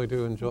really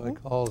do enjoy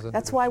calls.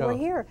 That's why we're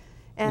here.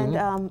 And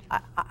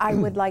I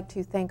would like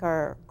to thank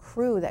our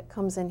crew that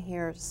comes in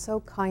here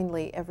so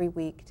kindly every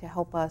week to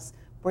help us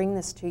bring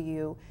this to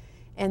you.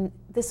 And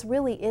this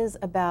really is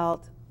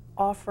about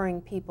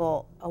offering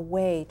people a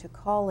way to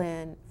call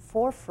in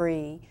for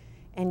free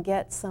and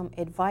get some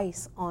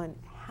advice on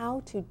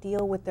how to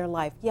deal with their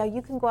life. Yeah,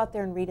 you can go out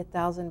there and read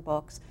 1,000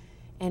 books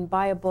and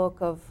buy a book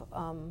of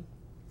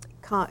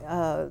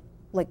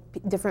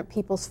different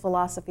people's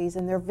philosophies,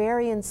 and they're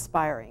very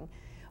inspiring.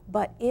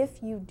 But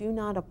if you do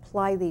not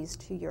apply these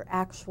to your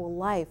actual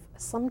life,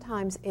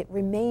 sometimes it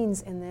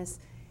remains in this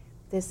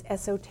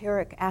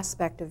esoteric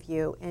aspect of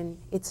you, and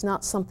it's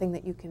not something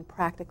that you can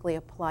practically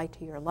apply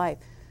to your life.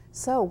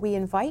 So we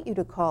invite you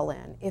to call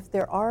in. If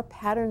there are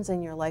patterns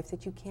in your life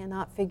that you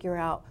cannot figure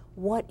out,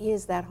 what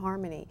is that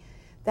harmony?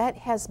 That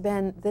has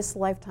been, this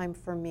lifetime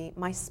for me,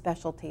 my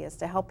specialty is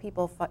to help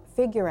people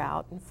figure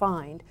out and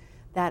find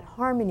that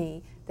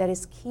harmony that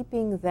is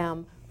keeping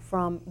them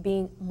from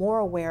being more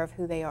aware of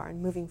who they are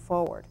and moving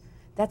forward.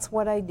 That's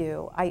what I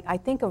do. I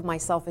think of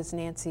myself as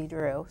Nancy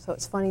Drew, so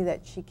it's funny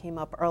that she came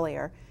up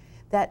earlier,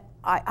 that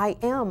I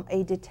am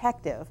a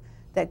detective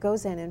that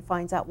goes in and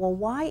finds out, well,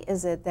 why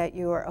is it that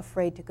you're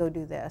afraid to go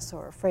do this,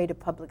 or afraid of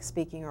public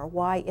speaking, or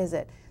why is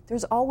it?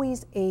 There's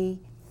always a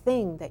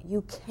thing that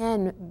you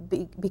can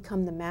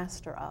become the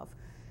master of.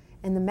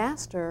 And the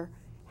master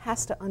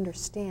has to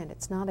understand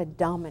it's not a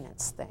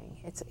dominance thing.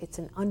 It's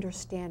an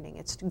understanding.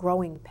 It's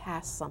growing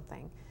past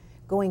something.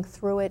 Going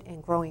through it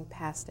and growing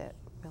past it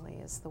really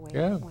is the way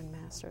one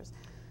masters.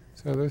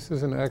 So this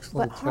is an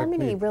excellent But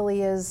harmony technique.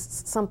 really is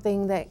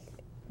something that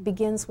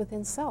begins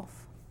within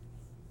self.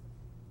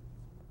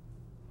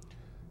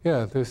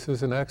 Yeah, this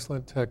is an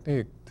excellent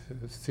technique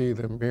to see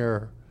the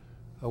mirror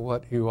of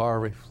what you are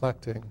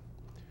reflecting.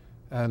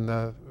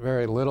 And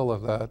very little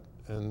of that,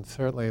 and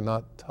certainly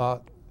not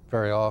taught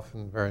very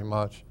often, very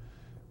much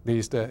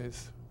these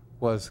days,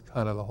 was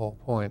kind of the whole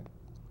point,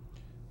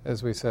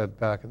 as we said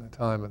back in the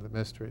time of the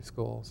mystery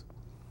schools.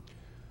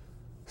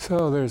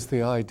 So there's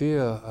the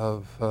idea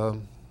of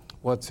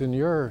what's in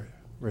your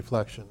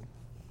reflection.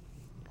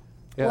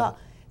 Yeah. Well,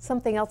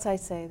 something else I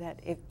say, that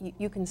if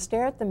you can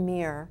stare at the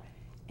mirror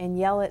and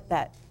yell at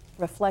that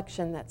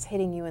reflection that's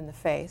hitting you in the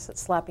face,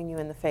 that's slapping you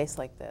in the face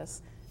like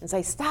this, and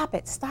say, stop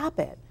it, stop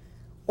it.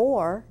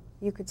 Or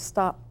you could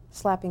stop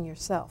slapping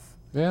yourself.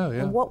 Yeah,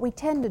 yeah. And what we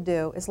tend to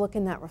do is look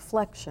in that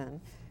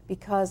reflection,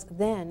 because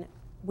then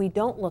we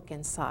don't look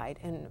inside.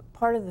 And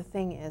part of the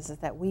thing is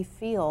that we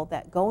feel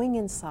that going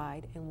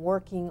inside and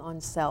working on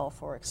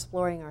self or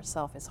exploring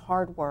ourself is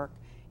hard work,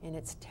 and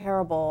it's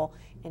terrible,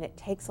 and it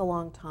takes a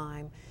long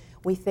time.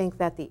 We think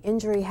that the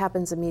injury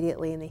happens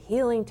immediately and the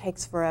healing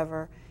takes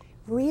forever.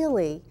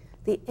 Really,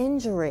 the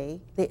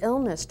injury, the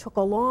illness, took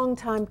a long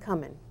time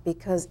coming,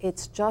 because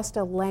it's just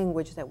a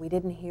language that we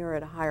didn't hear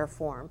at a higher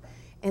form.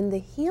 And the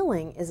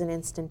healing is an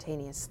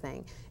instantaneous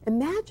thing.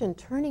 Imagine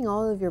turning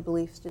all of your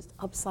beliefs just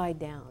upside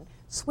down,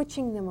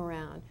 switching them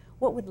around.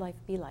 What would life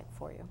be like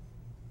for you?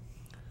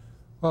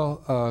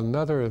 Well,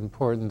 another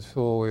important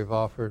tool we've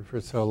offered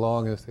for so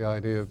long is the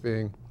idea of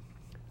being,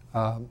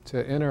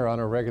 to enter on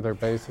a regular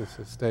basis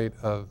a state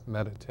of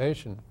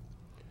meditation,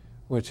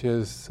 which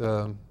is,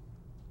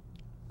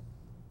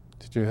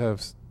 did you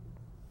have,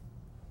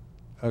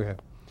 okay.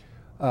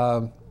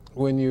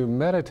 When you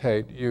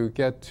meditate, you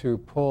get to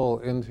pull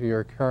into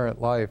your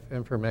current life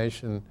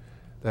information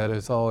that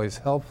is always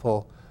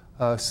helpful.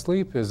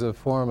 Sleep is a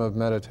form of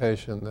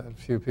meditation that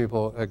few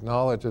people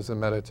acknowledge as a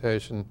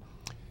meditation,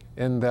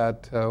 in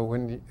that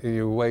when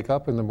you wake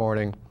up in the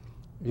morning,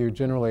 you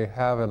generally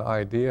have an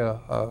idea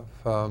of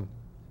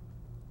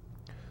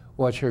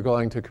what you're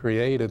going to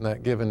create in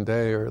that given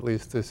day, or at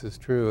least this is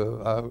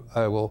true.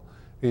 I will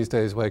these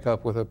days wake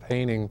up with a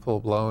painting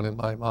full-blown in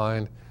my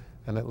mind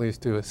and at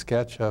least do a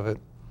sketch of it.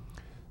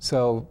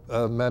 So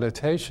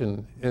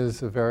meditation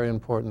is a very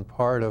important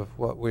part of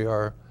what we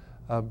are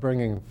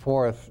bringing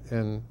forth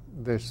in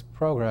this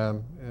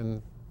program in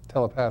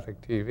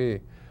telepathic TV.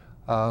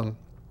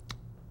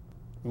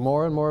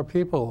 More and more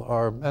people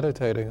are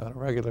meditating on a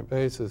regular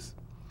basis,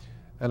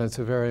 and it's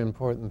a very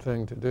important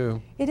thing to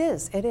do. It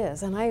is,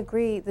 and I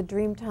agree. The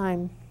dream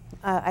time,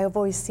 I've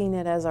always seen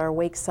it as our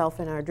awake self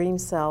and our dream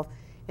self,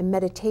 and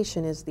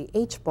meditation is the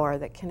H-bar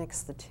that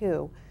connects the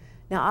two.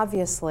 Now,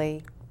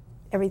 obviously,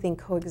 everything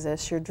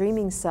coexists. Your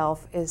dreaming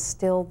self is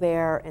still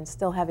there and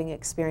still having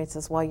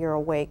experiences while you're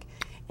awake,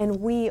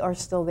 and we are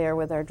still there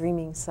with our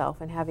dreaming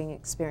self and having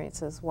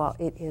experiences while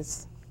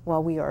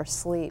we are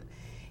asleep.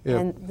 Yep.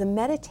 And the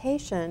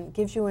meditation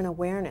gives you an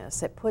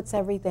awareness. It puts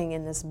everything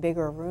in this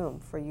bigger room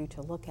for you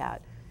to look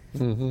at.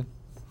 Mm-hmm.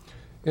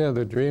 Yeah,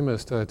 the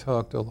Dreamist, I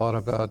talked a lot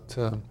about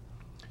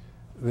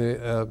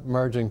the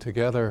merging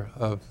together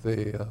of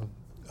the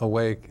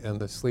awake and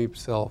the sleep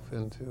self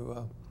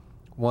into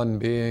one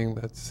being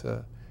that's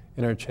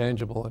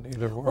interchangeable in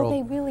either world. Well,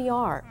 they really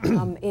are.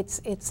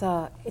 It's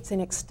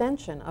an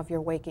extension of your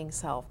waking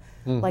self.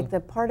 Mm-hmm. Like the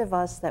part of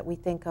us that we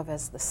think of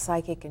as the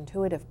psychic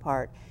intuitive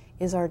part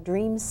is our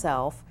dream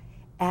self,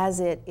 as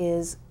it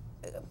is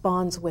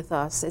bonds with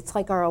us. It's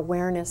like our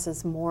awareness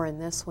is more in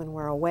this when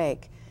we're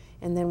awake.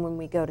 And then when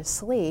we go to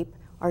sleep,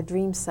 our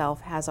dream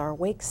self has our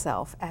awake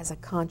self as a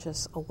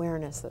conscious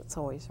awareness that's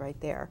always right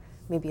there.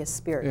 Maybe a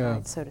spirit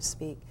guide, so to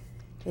speak.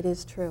 It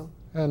is true.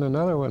 And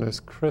another one is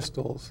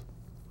crystals.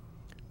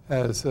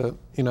 As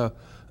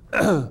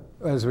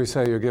as we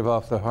say, you give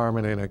off the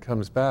harmony and it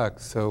comes back.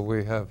 So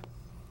we have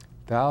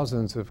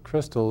thousands of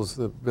crystals,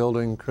 the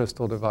building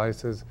crystal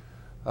devices,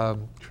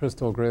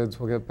 crystal grids.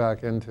 We'll get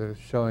back into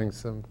showing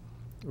some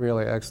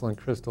really excellent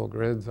crystal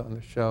grids on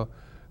the show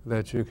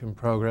that you can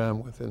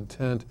program with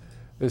intent.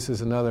 This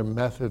is another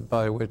method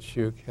by which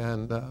you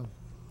can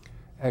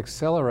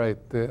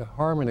accelerate the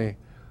harmony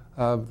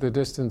of the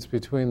distance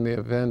between the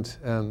event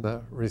and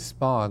the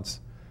response,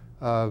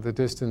 the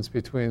distance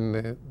between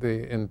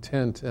the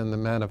intent and the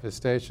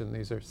manifestation.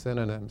 These are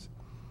synonyms.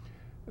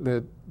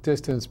 The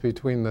distance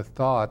between the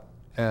thought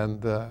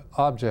and the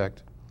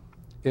object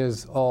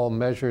is all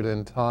measured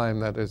in time.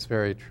 That is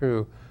very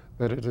true,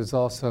 but it is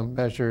also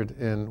measured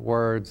in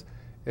words.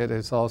 It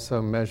is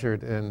also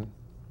measured in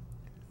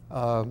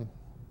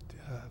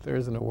there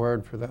isn't a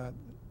word for that.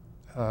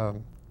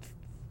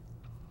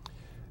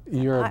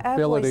 Your I've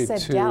ability always said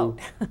to doubt.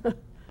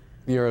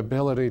 your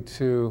ability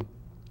to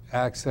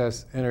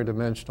access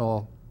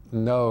interdimensional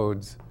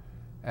nodes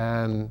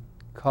and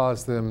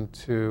cause them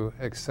to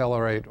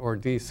accelerate or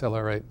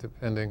decelerate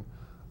depending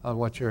on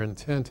what your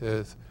intent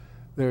is.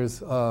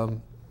 There's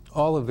all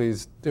of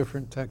these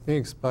different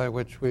techniques by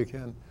which we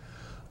can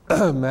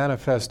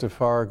manifest a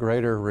far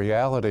greater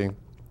reality.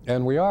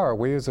 And we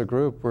as a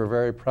group, we're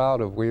very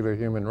proud of We the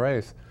Human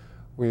Race.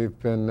 We've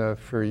been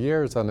for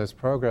years on this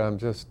program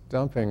just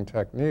dumping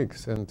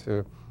techniques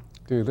into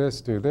do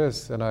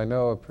this, and I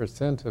know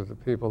 1% of the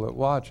people that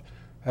watch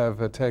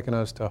have taken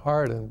us to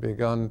heart and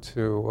begun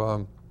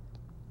to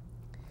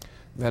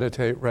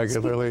meditate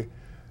regularly,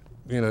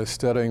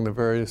 studying the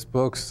various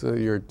books,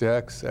 your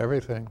decks,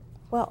 everything.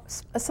 Well,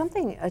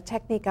 a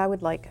technique I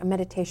would like, a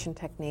meditation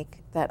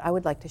technique that I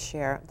would like to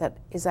share that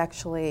is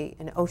actually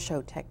an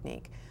Osho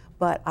technique.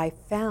 But I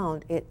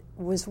found it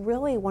was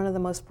really one of the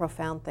most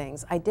profound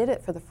things. I did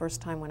it for the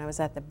first time when I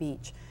was at the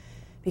beach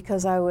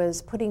because I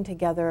was putting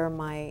together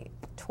my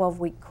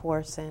 12-week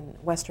course in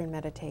Western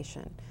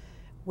meditation,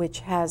 which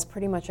has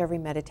pretty much every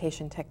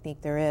meditation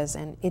technique there is,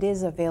 and it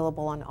is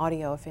available on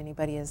audio if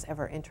anybody is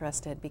ever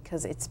interested,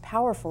 because it's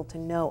powerful to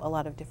know a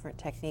lot of different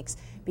techniques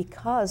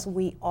because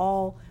we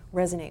all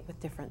resonate with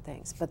different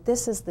things. But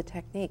this is the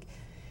technique.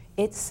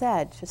 It's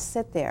said to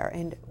sit there,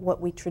 and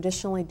what we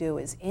traditionally do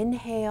is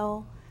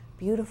inhale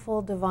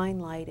beautiful divine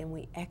light, and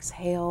we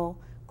exhale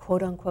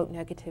quote-unquote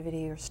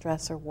negativity or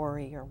stress or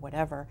worry or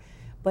whatever.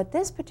 But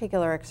this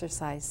particular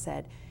exercise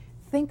said,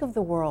 think of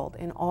the world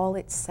in all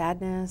its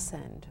sadness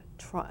and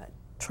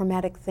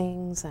traumatic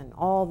things and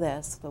all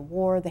this, the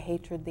war, the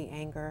hatred, the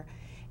anger,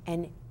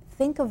 and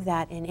think of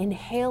that and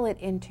inhale it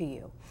into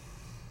you.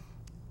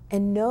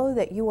 And know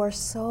that you are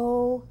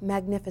so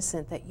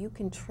magnificent that you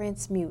can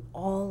transmute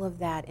all of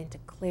that into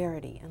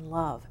clarity and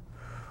love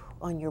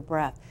on your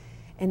breath.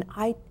 And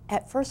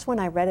at first when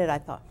I read it, I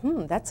thought,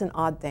 that's an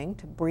odd thing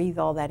to breathe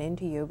all that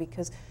into you,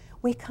 because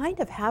we kind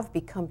of have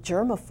become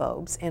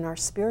germaphobes in our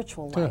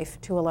spiritual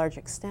life to a large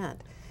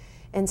extent.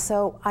 And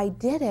so I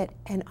did it,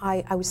 and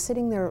I was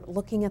sitting there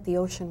looking at the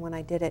ocean when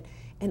I did it,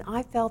 and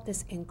I felt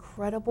this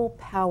incredible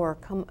power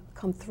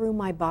come through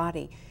my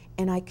body,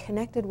 and I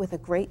connected with a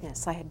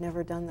greatness I had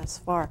never done thus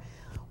far.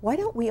 Why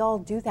don't we all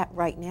do that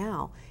right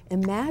now?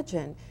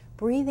 Imagine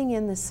breathing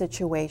in the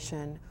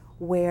situation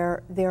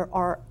where there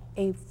are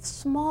a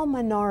small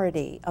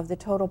minority of the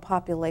total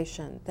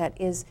population that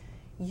is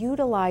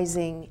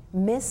utilizing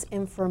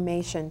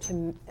misinformation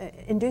to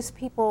induce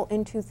people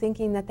into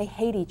thinking that they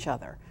hate each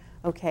other.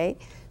 Okay,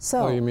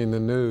 so. Oh, you mean the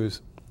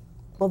news?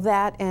 Well,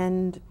 that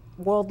and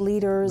world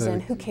leaders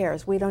and who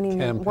cares? We won't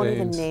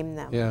even name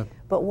them. Yeah.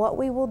 But what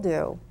we will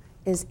do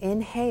is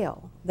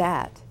inhale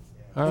that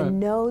and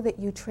know that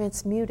you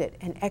transmute it,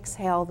 and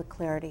exhale the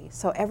clarity.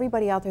 So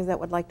everybody out there that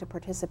would like to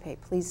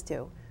participate, please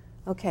do.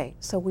 Okay,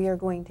 so we are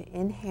going to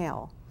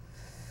inhale.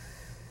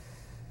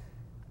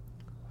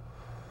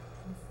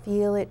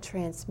 Feel it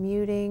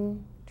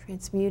transmuting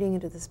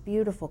into this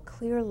beautiful,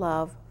 clear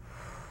love.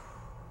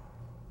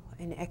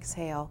 And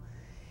exhale.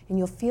 And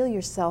you'll feel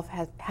yourself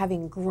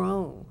having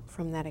grown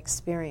from that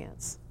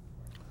experience.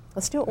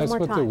 Let's do it one more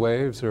time. That's what the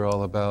waves are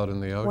all about in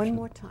the ocean. One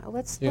more time.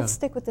 Let's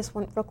stick with this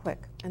one real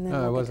quick, and then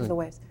No, we'll get to the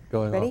waves.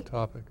 Going Ready? off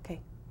topic. Okay.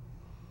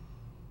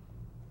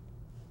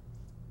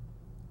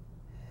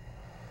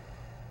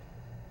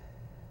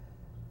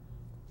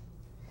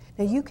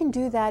 Now you can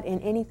do that in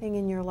anything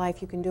in your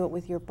life. You can do it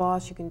with your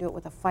boss. You can do it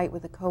with a fight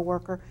with a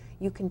coworker.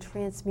 You can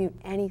transmute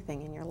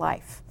anything in your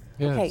life.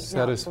 Yeah, okay,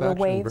 satisfaction now, the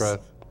waves,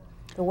 breath.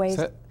 The waves.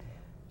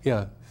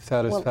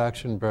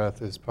 Satisfaction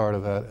breath is part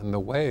of that, and the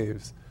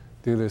waves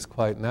do this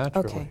quite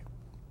naturally. Okay,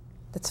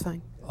 that's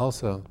fine.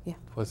 Also, Yeah.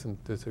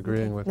 wasn't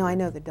disagreeing with No, you. I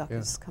know the duck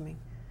is coming.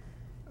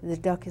 The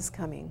duck is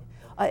coming.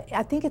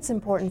 I think it's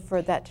important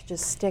for that to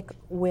just stick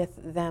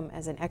with them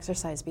as an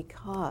exercise,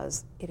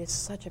 because it is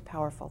such a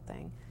powerful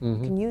thing. You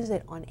can use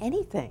it on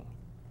anything.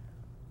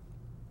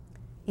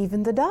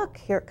 Even the duck,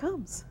 here it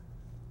comes.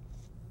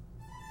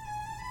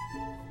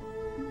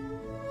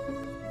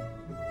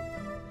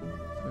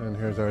 And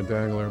here's our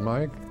dangler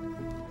Mike.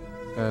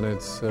 And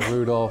it's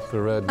Rudolph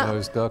the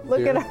red-nosed duck.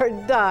 Look at our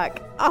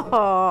duck.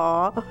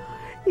 Oh,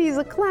 he's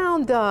a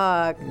clown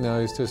duck.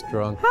 No, he's just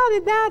drunk. How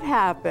did that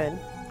happen?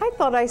 I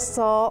thought I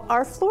saw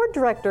our floor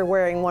director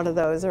wearing one of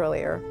those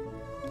earlier.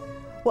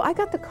 Well, I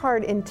got the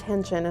card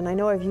intention, and I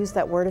know I've used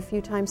that word a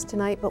few times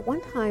tonight, but one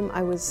time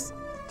I was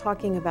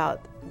talking about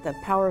the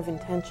power of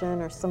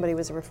intention, or somebody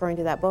was referring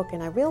to that book,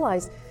 and I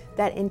realized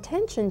that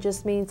intention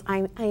just means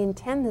I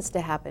intend this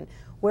to happen,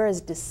 whereas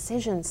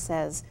decision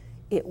says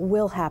it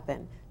will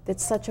happen.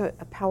 That's such a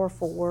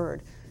powerful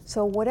word.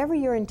 So whatever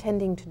you're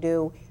intending to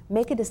do,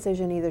 make a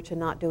decision either to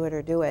not do it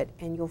or do it,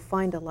 and you'll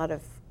find a lot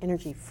of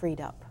energy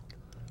freed up.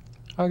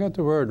 I got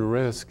the word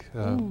risk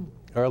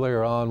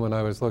earlier on when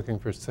I was looking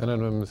for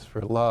synonyms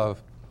for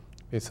love,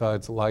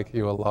 besides like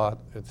you a lot,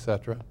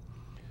 etc.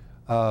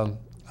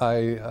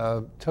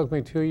 Took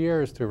me 2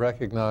 years to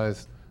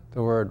recognize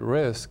the word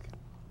risk,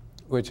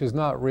 which is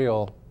not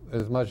real.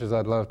 As much as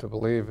I'd love to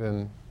believe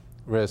in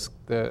risk,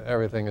 that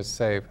everything is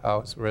safe,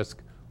 how is risk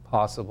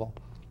possible?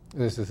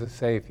 This is a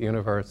safe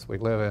universe we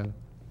live in.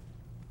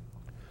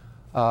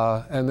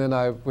 And then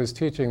I was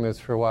teaching this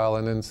for a while,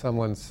 and then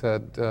someone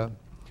said,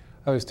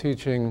 I was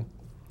teaching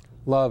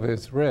love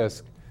is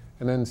risk,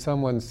 and then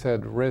someone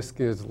said risk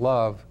is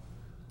love,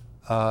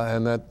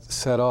 and that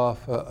set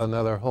off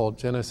another whole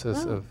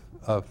genesis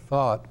of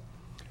thought.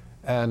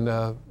 And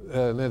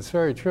it's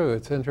very true.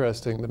 It's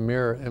interesting, the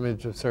mirror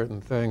image of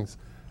certain things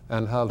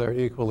and how they're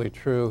equally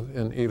true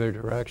in either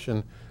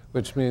direction,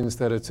 which means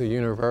that it's a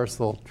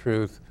universal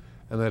truth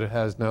and that it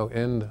has no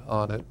end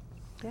on it.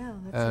 Yeah,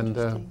 that's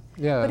interesting.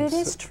 But it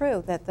is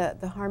true that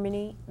the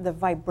harmony, the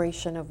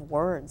vibration of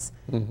words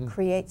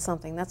creates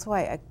something. That's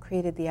why I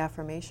created the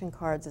affirmation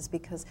cards, is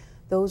because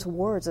those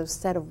words, those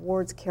set of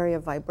words carry a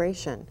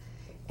vibration,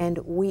 and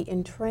we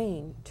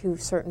entrain to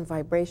certain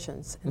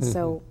vibrations. And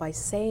so by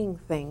saying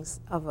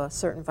things of a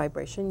certain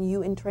vibration,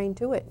 you entrain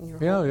to it in your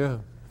whole Yeah.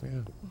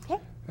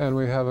 Okay. And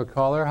we have a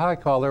caller. Hi,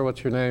 caller.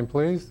 What's your name,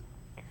 please?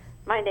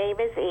 My name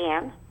is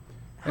Ann.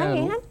 Hi,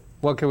 And Ann.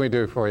 what can we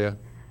do for you?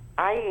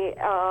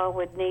 I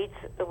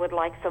would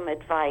like some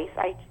advice.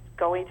 I'm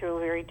going through a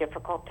very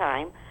difficult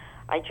time.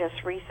 I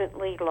just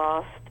recently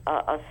lost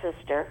a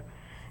sister,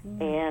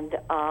 and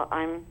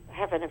I'm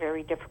having a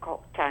very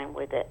difficult time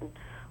with it, and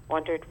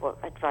wondered what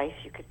advice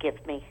you could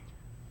give me.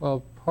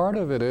 Well, part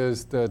of it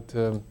is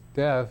that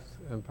death,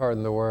 and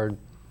pardon the word,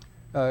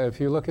 if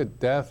you look at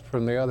death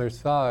from the other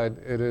side,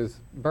 it is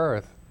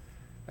birth.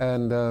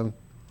 And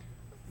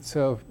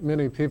so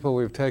many people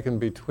we've taken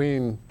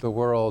between the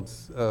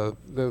worlds,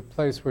 the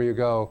place where you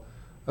go,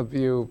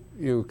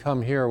 you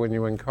come here when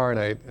you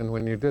incarnate, and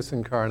when you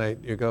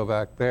disincarnate, you go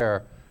back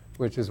there,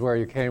 which is where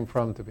you came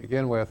from to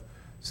begin with.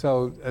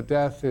 So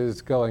death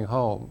is going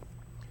home.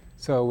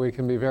 So we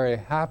can be very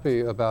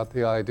happy about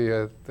the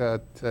idea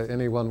that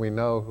anyone we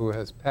know who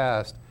has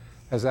passed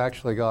has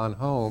actually gone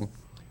home.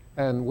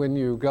 And when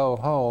you go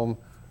home,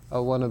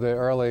 one of the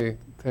early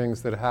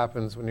things that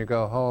happens when you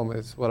go home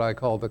is what I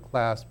call the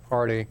class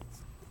party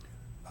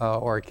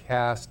or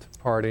caste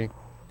party,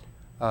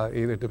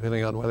 either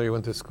depending on whether you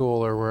went to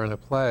school or were in a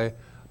play,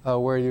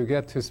 where you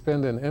get to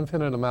spend an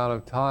infinite amount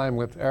of time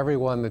with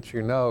everyone that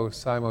you know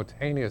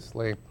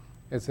simultaneously.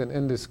 It's an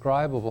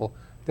indescribable,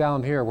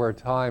 down here where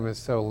time is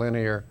so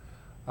linear,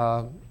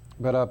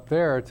 but up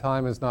there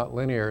time is not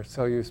linear,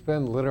 so you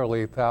spend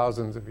literally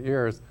thousands of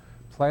years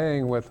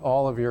playing with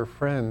all of your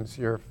friends,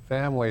 your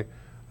family.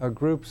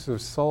 Groups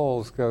of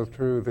souls go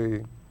through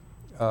the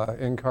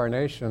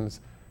incarnations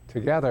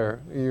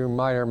together. You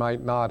might or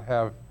might not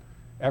have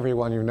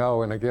everyone you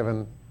know in a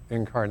given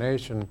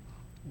incarnation,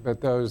 but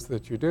those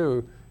that you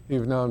do,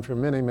 you've known for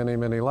many, many,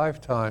 many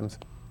lifetimes.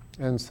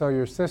 And so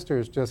your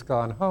sister's just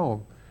gone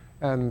home,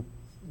 and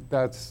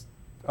that's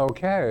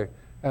okay.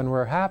 And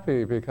we're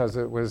happy because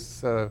it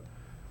was, her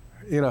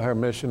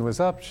mission was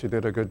up. She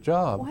did a good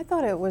job. Well, I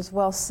thought it was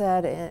well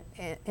said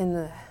in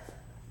the,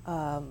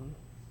 I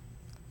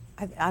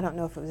don't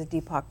know if it was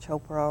Deepak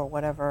Chopra or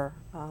whatever.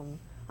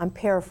 I'm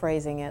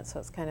paraphrasing it, so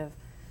it's kind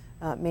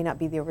of, may not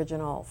be the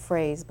original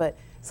phrase, but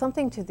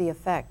something to the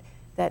effect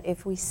that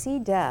if we see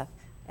death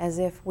as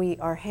if we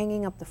are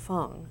hanging up the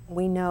phone,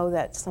 we know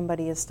that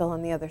somebody is still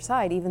on the other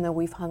side, even though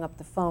we've hung up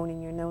the phone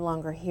and you're no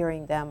longer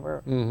hearing them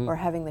or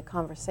having the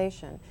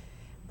conversation,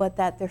 but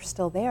that they're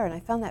still there. And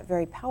I found that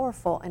very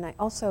powerful. And I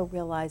also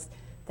realized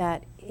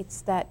that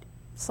it's that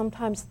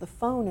sometimes the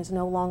phone is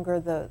no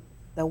longer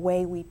the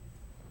way we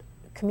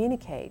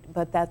communicate,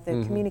 but that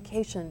the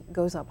communication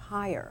goes up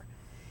higher.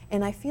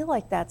 And I feel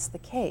like that's the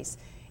case.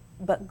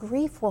 But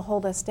grief will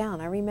hold us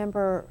down. I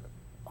remember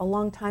a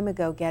long time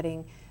ago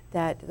getting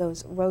that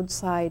those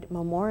roadside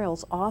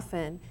memorials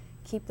often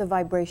keep the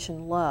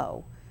vibration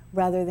low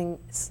rather than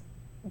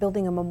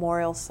building a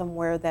memorial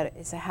somewhere that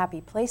is a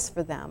happy place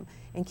for them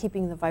and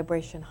keeping the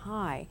vibration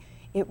high.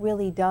 It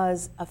really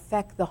does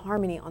affect the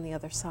harmony on the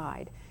other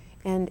side.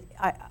 And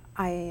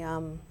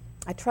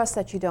I trust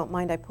that you don't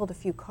mind. I pulled a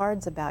few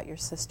cards about your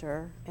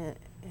sister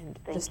and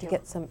just to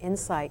get some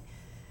insight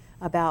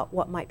about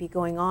what might be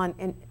going on.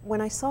 And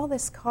when I saw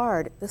this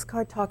card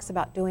talks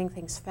about doing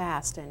things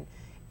fast, and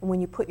when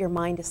you put your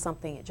mind to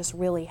something, it just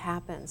really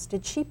happens.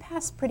 Did she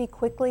pass pretty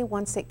quickly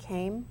once it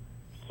came?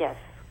 Yes.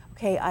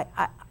 Okay,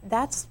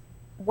 that's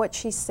what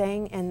she's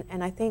saying,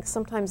 and I think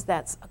sometimes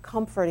that's a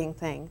comforting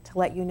thing to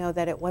let you know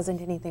that it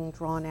wasn't anything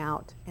drawn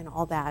out and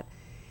all that.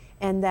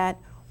 And that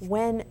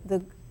when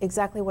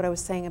exactly what I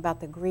was saying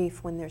about the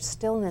grief, when there's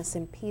stillness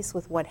and peace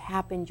with what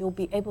happened, you'll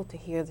be able to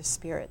hear the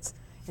spirits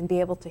and be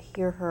able to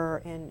hear her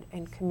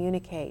and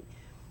communicate.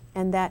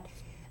 And that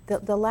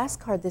the last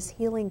card, this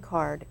healing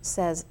card,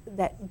 says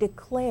that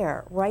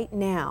declare right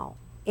now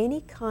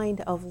any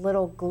kind of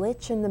little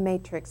glitch in the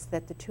matrix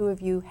that the two of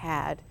you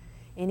had,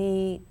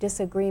 any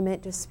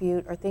disagreement,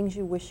 dispute, or things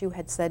you wish you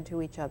had said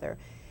to each other.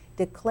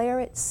 Declare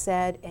it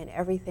said, and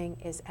everything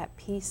is at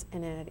peace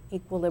and at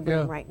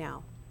equilibrium right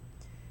now.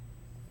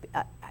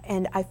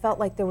 And I felt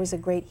like there was a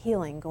great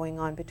healing going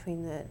on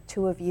between the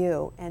two of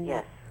you, and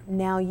that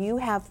now you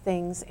have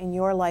things in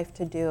your life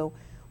to do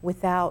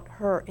without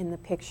her in the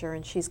picture,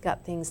 and she's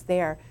got things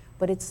there,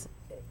 but it's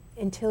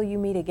until you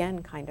meet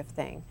again kind of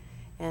thing.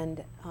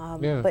 And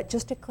but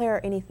just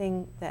declare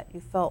anything that you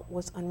felt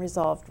was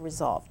unresolved,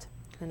 resolved.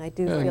 And I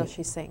do feel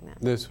she's saying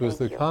that. This was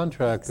the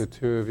contract the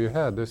two of you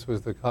had. This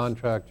was the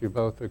contract you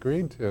both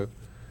agreed to.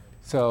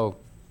 So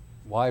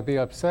why be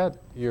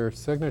upset? Your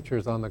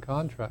signature's on the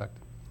contract.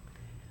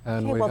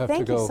 And Okay, we well, have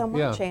thank to go. you so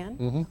much, yeah. Ann.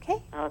 Mhm.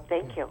 Okay. Oh,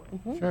 thank you.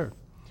 Sure.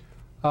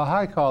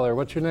 Hi, caller.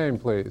 What's your name,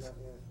 please?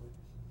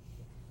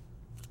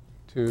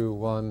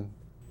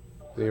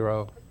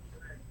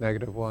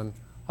 210-1.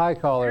 Hi,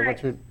 caller.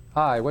 What's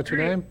your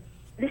name?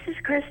 This is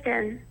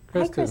Kristen.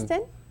 Hi,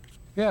 Kristen.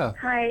 Yeah.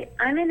 Hi,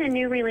 I'm in a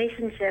new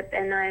relationship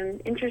and I'm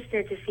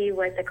interested to see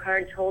what the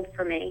cards hold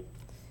for me.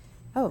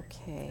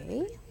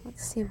 Okay,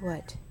 let's see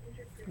what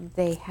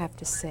they have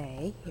to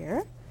say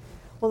here.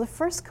 Well, the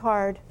first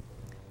card,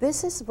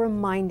 this is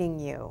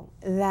reminding you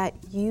that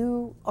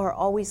you are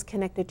always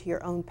connected to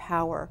your own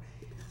power.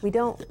 We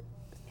don't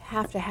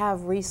have to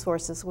have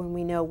resources when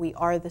we know we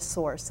are the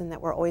source and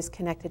that we're always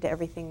connected to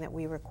everything that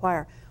we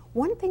require.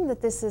 One thing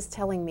that this is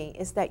telling me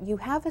is that you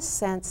have a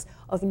sense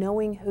of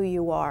knowing who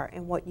you are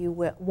and what you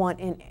want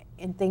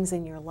in things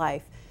in your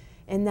life.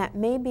 And that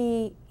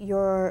maybe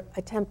you're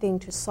attempting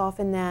to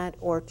soften that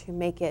or to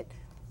make it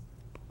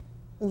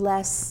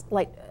less,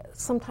 like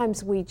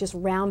sometimes we just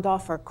round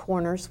off our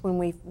corners when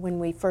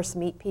we first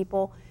meet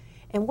people.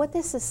 And what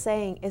this is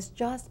saying is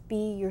just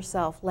be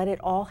yourself, let it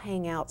all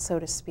hang out, so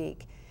to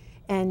speak,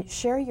 and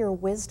share your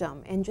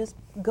wisdom and just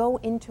go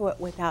into it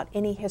without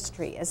any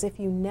history, as if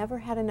you never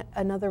had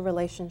another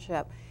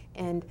relationship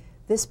and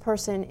this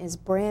person is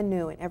brand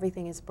new and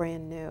everything is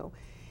brand new.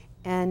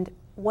 And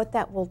what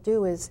that will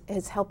do is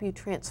help you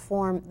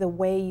transform the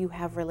way you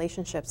have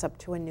relationships up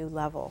to a new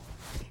level.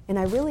 And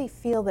I really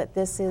feel that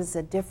this is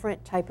a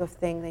different type of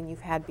thing than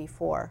you've had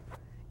before.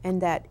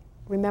 And that,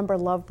 remember,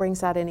 love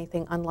brings out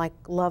anything unlike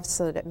love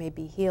so that it may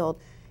be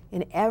healed.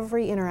 And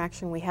every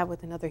interaction we have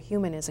with another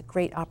human is a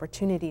great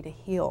opportunity to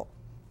heal.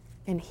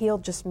 And heal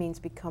just means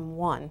become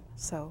one.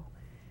 So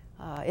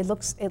it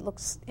looks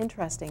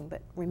interesting,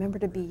 but remember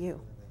to be you.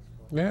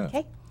 Yeah.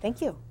 Okay, thank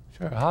you.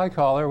 Sure. Hi,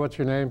 caller. What's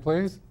your name,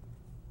 please?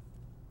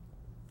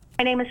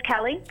 My name is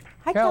Kelly.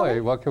 Hi,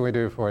 Kelly. What can we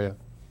do for you?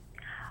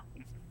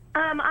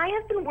 I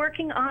have been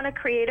working on a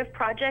creative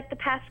project the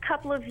past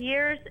couple of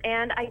years,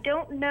 and I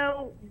don't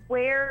know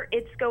where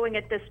it's going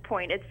at this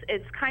point.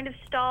 It's kind of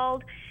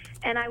stalled,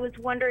 and I was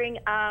wondering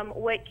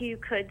what you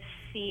could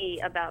see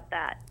about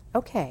that.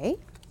 Okay.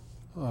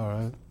 All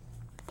right.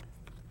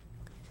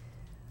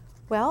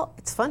 Well,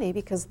 it's funny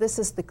because this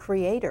is the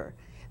creator.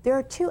 There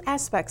are two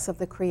aspects of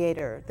the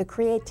creator, the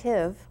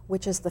creative,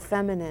 which is the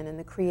feminine, and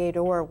the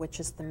creator, which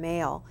is the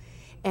male.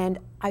 And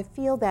I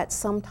feel that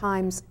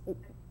sometimes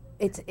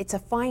it's a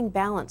fine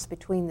balance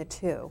between the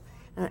two.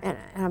 And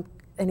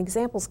an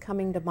example's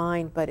coming to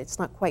mind, but it's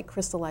not quite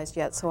crystallized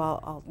yet, so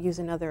I'll use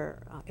another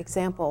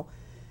example.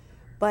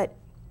 But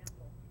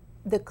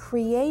the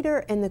creator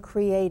and the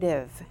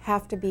creative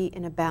have to be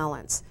in a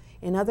balance.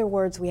 In other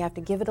words, we have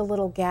to give it a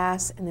little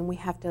gas, and then we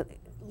have to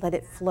let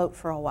it float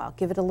for a while.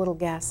 Give it a little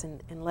gas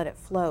and let it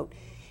float.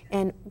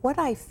 And what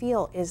I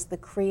feel is the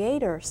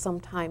creator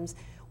sometimes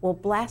will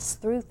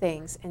blast through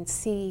things and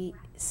see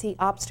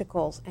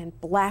obstacles and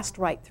blast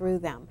right through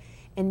them.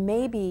 And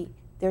maybe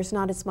there's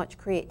not as much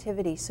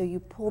creativity, so you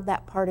pulled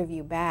that part of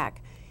you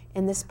back.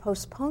 And this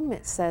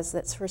postponement says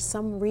that for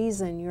some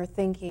reason you're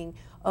thinking,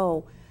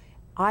 oh,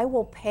 I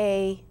will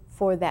pay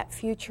for that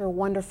future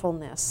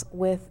wonderfulness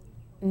with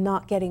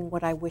not getting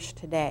what I wish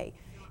today.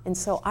 And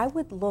so I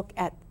would look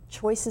at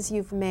choices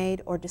you've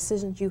made or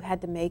decisions you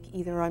had to make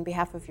either on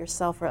behalf of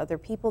yourself or other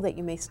people that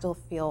you may still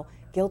feel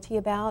guilty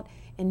about,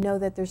 and know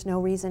that there's no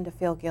reason to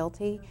feel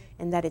guilty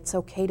and that it's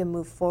okay to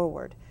move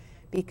forward.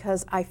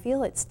 Because I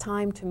feel it's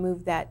time to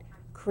move that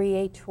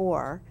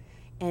creator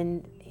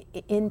and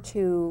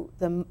into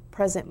the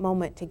present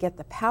moment to get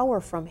the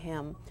power from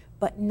him,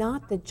 but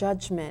not the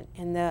judgment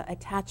and the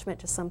attachment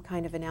to some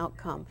kind of an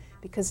outcome.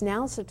 Because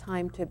now's the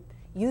time to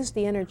use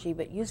the energy,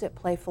 but use it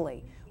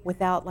playfully,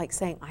 without like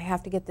saying, I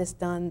have to get this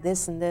done,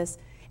 this and this,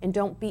 and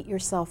don't beat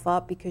yourself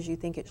up because you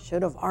think it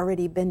should have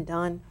already been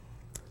done.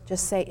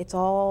 Just say it's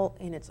all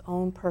in its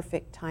own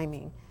perfect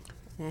timing,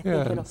 and I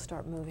think it'll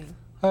start moving.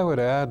 I would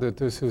add that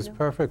this is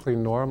perfectly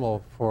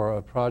normal for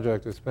a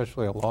project,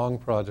 especially a long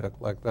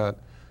project like that,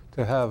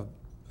 to have,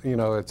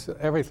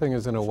 everything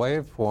is in a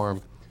wave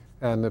form,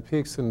 and the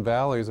peaks and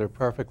valleys are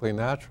perfectly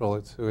natural.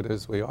 It's who it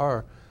is we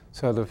are.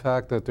 So the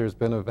fact that there's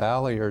been a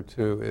valley or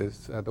two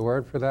is, the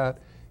word for that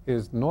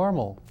is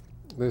normal.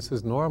 This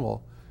is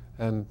normal.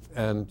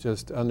 And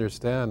just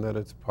understand that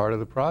it's part of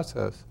the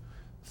process.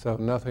 So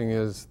nothing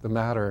is the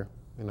matter,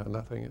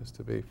 nothing is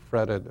to be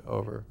fretted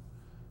over,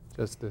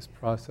 just this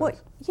process. Well,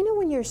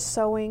 when you're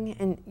sewing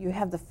and you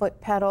have the foot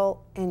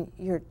pedal and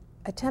you're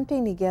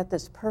attempting to get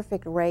this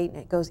perfect rate and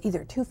it goes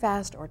either too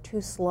fast or too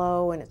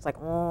slow and it's like,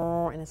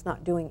 and it's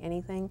not doing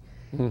anything,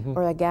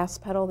 or a gas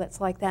pedal that's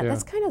like that,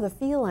 that's kind of the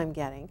feel I'm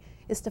getting,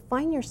 is to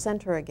find your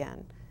center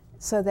again.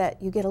 so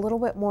that you get a little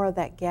bit more of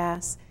that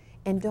gas,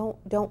 and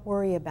don't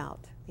worry about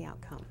the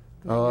outcome.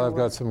 Oh, I've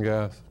got some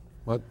gas.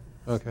 What?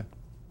 Okay.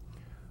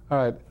 All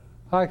right.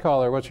 Hi,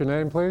 caller. What's your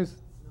name, please?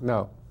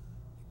 No.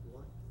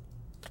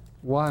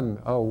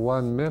 1. Oh,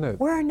 1 minute.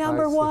 We're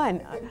number I see.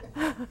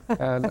 1.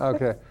 And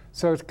okay,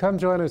 so come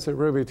join us at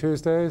Ruby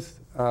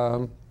Tuesdays,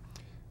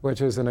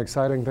 which is an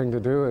exciting thing to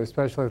do,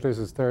 especially if this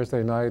is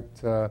Thursday night,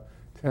 10,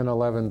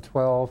 11,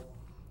 12,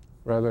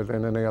 rather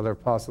than any other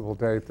possible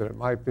date that it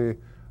might be.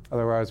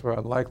 Otherwise, we're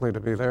unlikely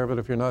to be there. But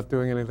if you're not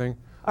doing anything,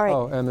 All right.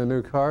 Oh, and the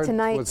new card.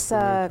 Tonight's What's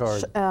the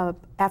new card?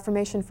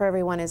 affirmation for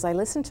everyone is, I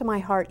listen to my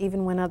heart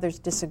even when others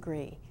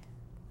disagree.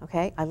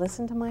 Okay? I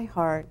listen to my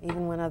heart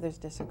even when others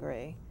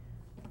disagree.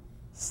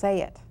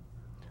 Say it.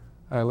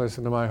 I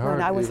listen to my heart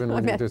even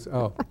when you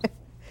Oh,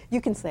 You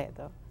can say it,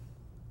 though.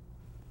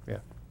 yeah.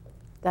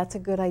 That's a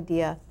good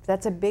idea.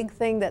 That's a big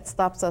thing that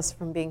stops us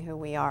from being who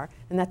we are.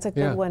 And that's a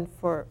good Yeah. one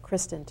for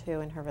Kristen,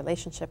 too, in her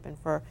relationship, and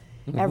for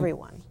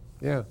everyone.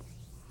 Yeah.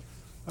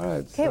 All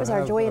right. Okay, it was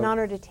our joy and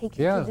honor to take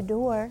you to the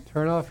door.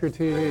 Turn off your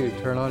TV.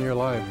 Turn on your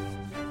life.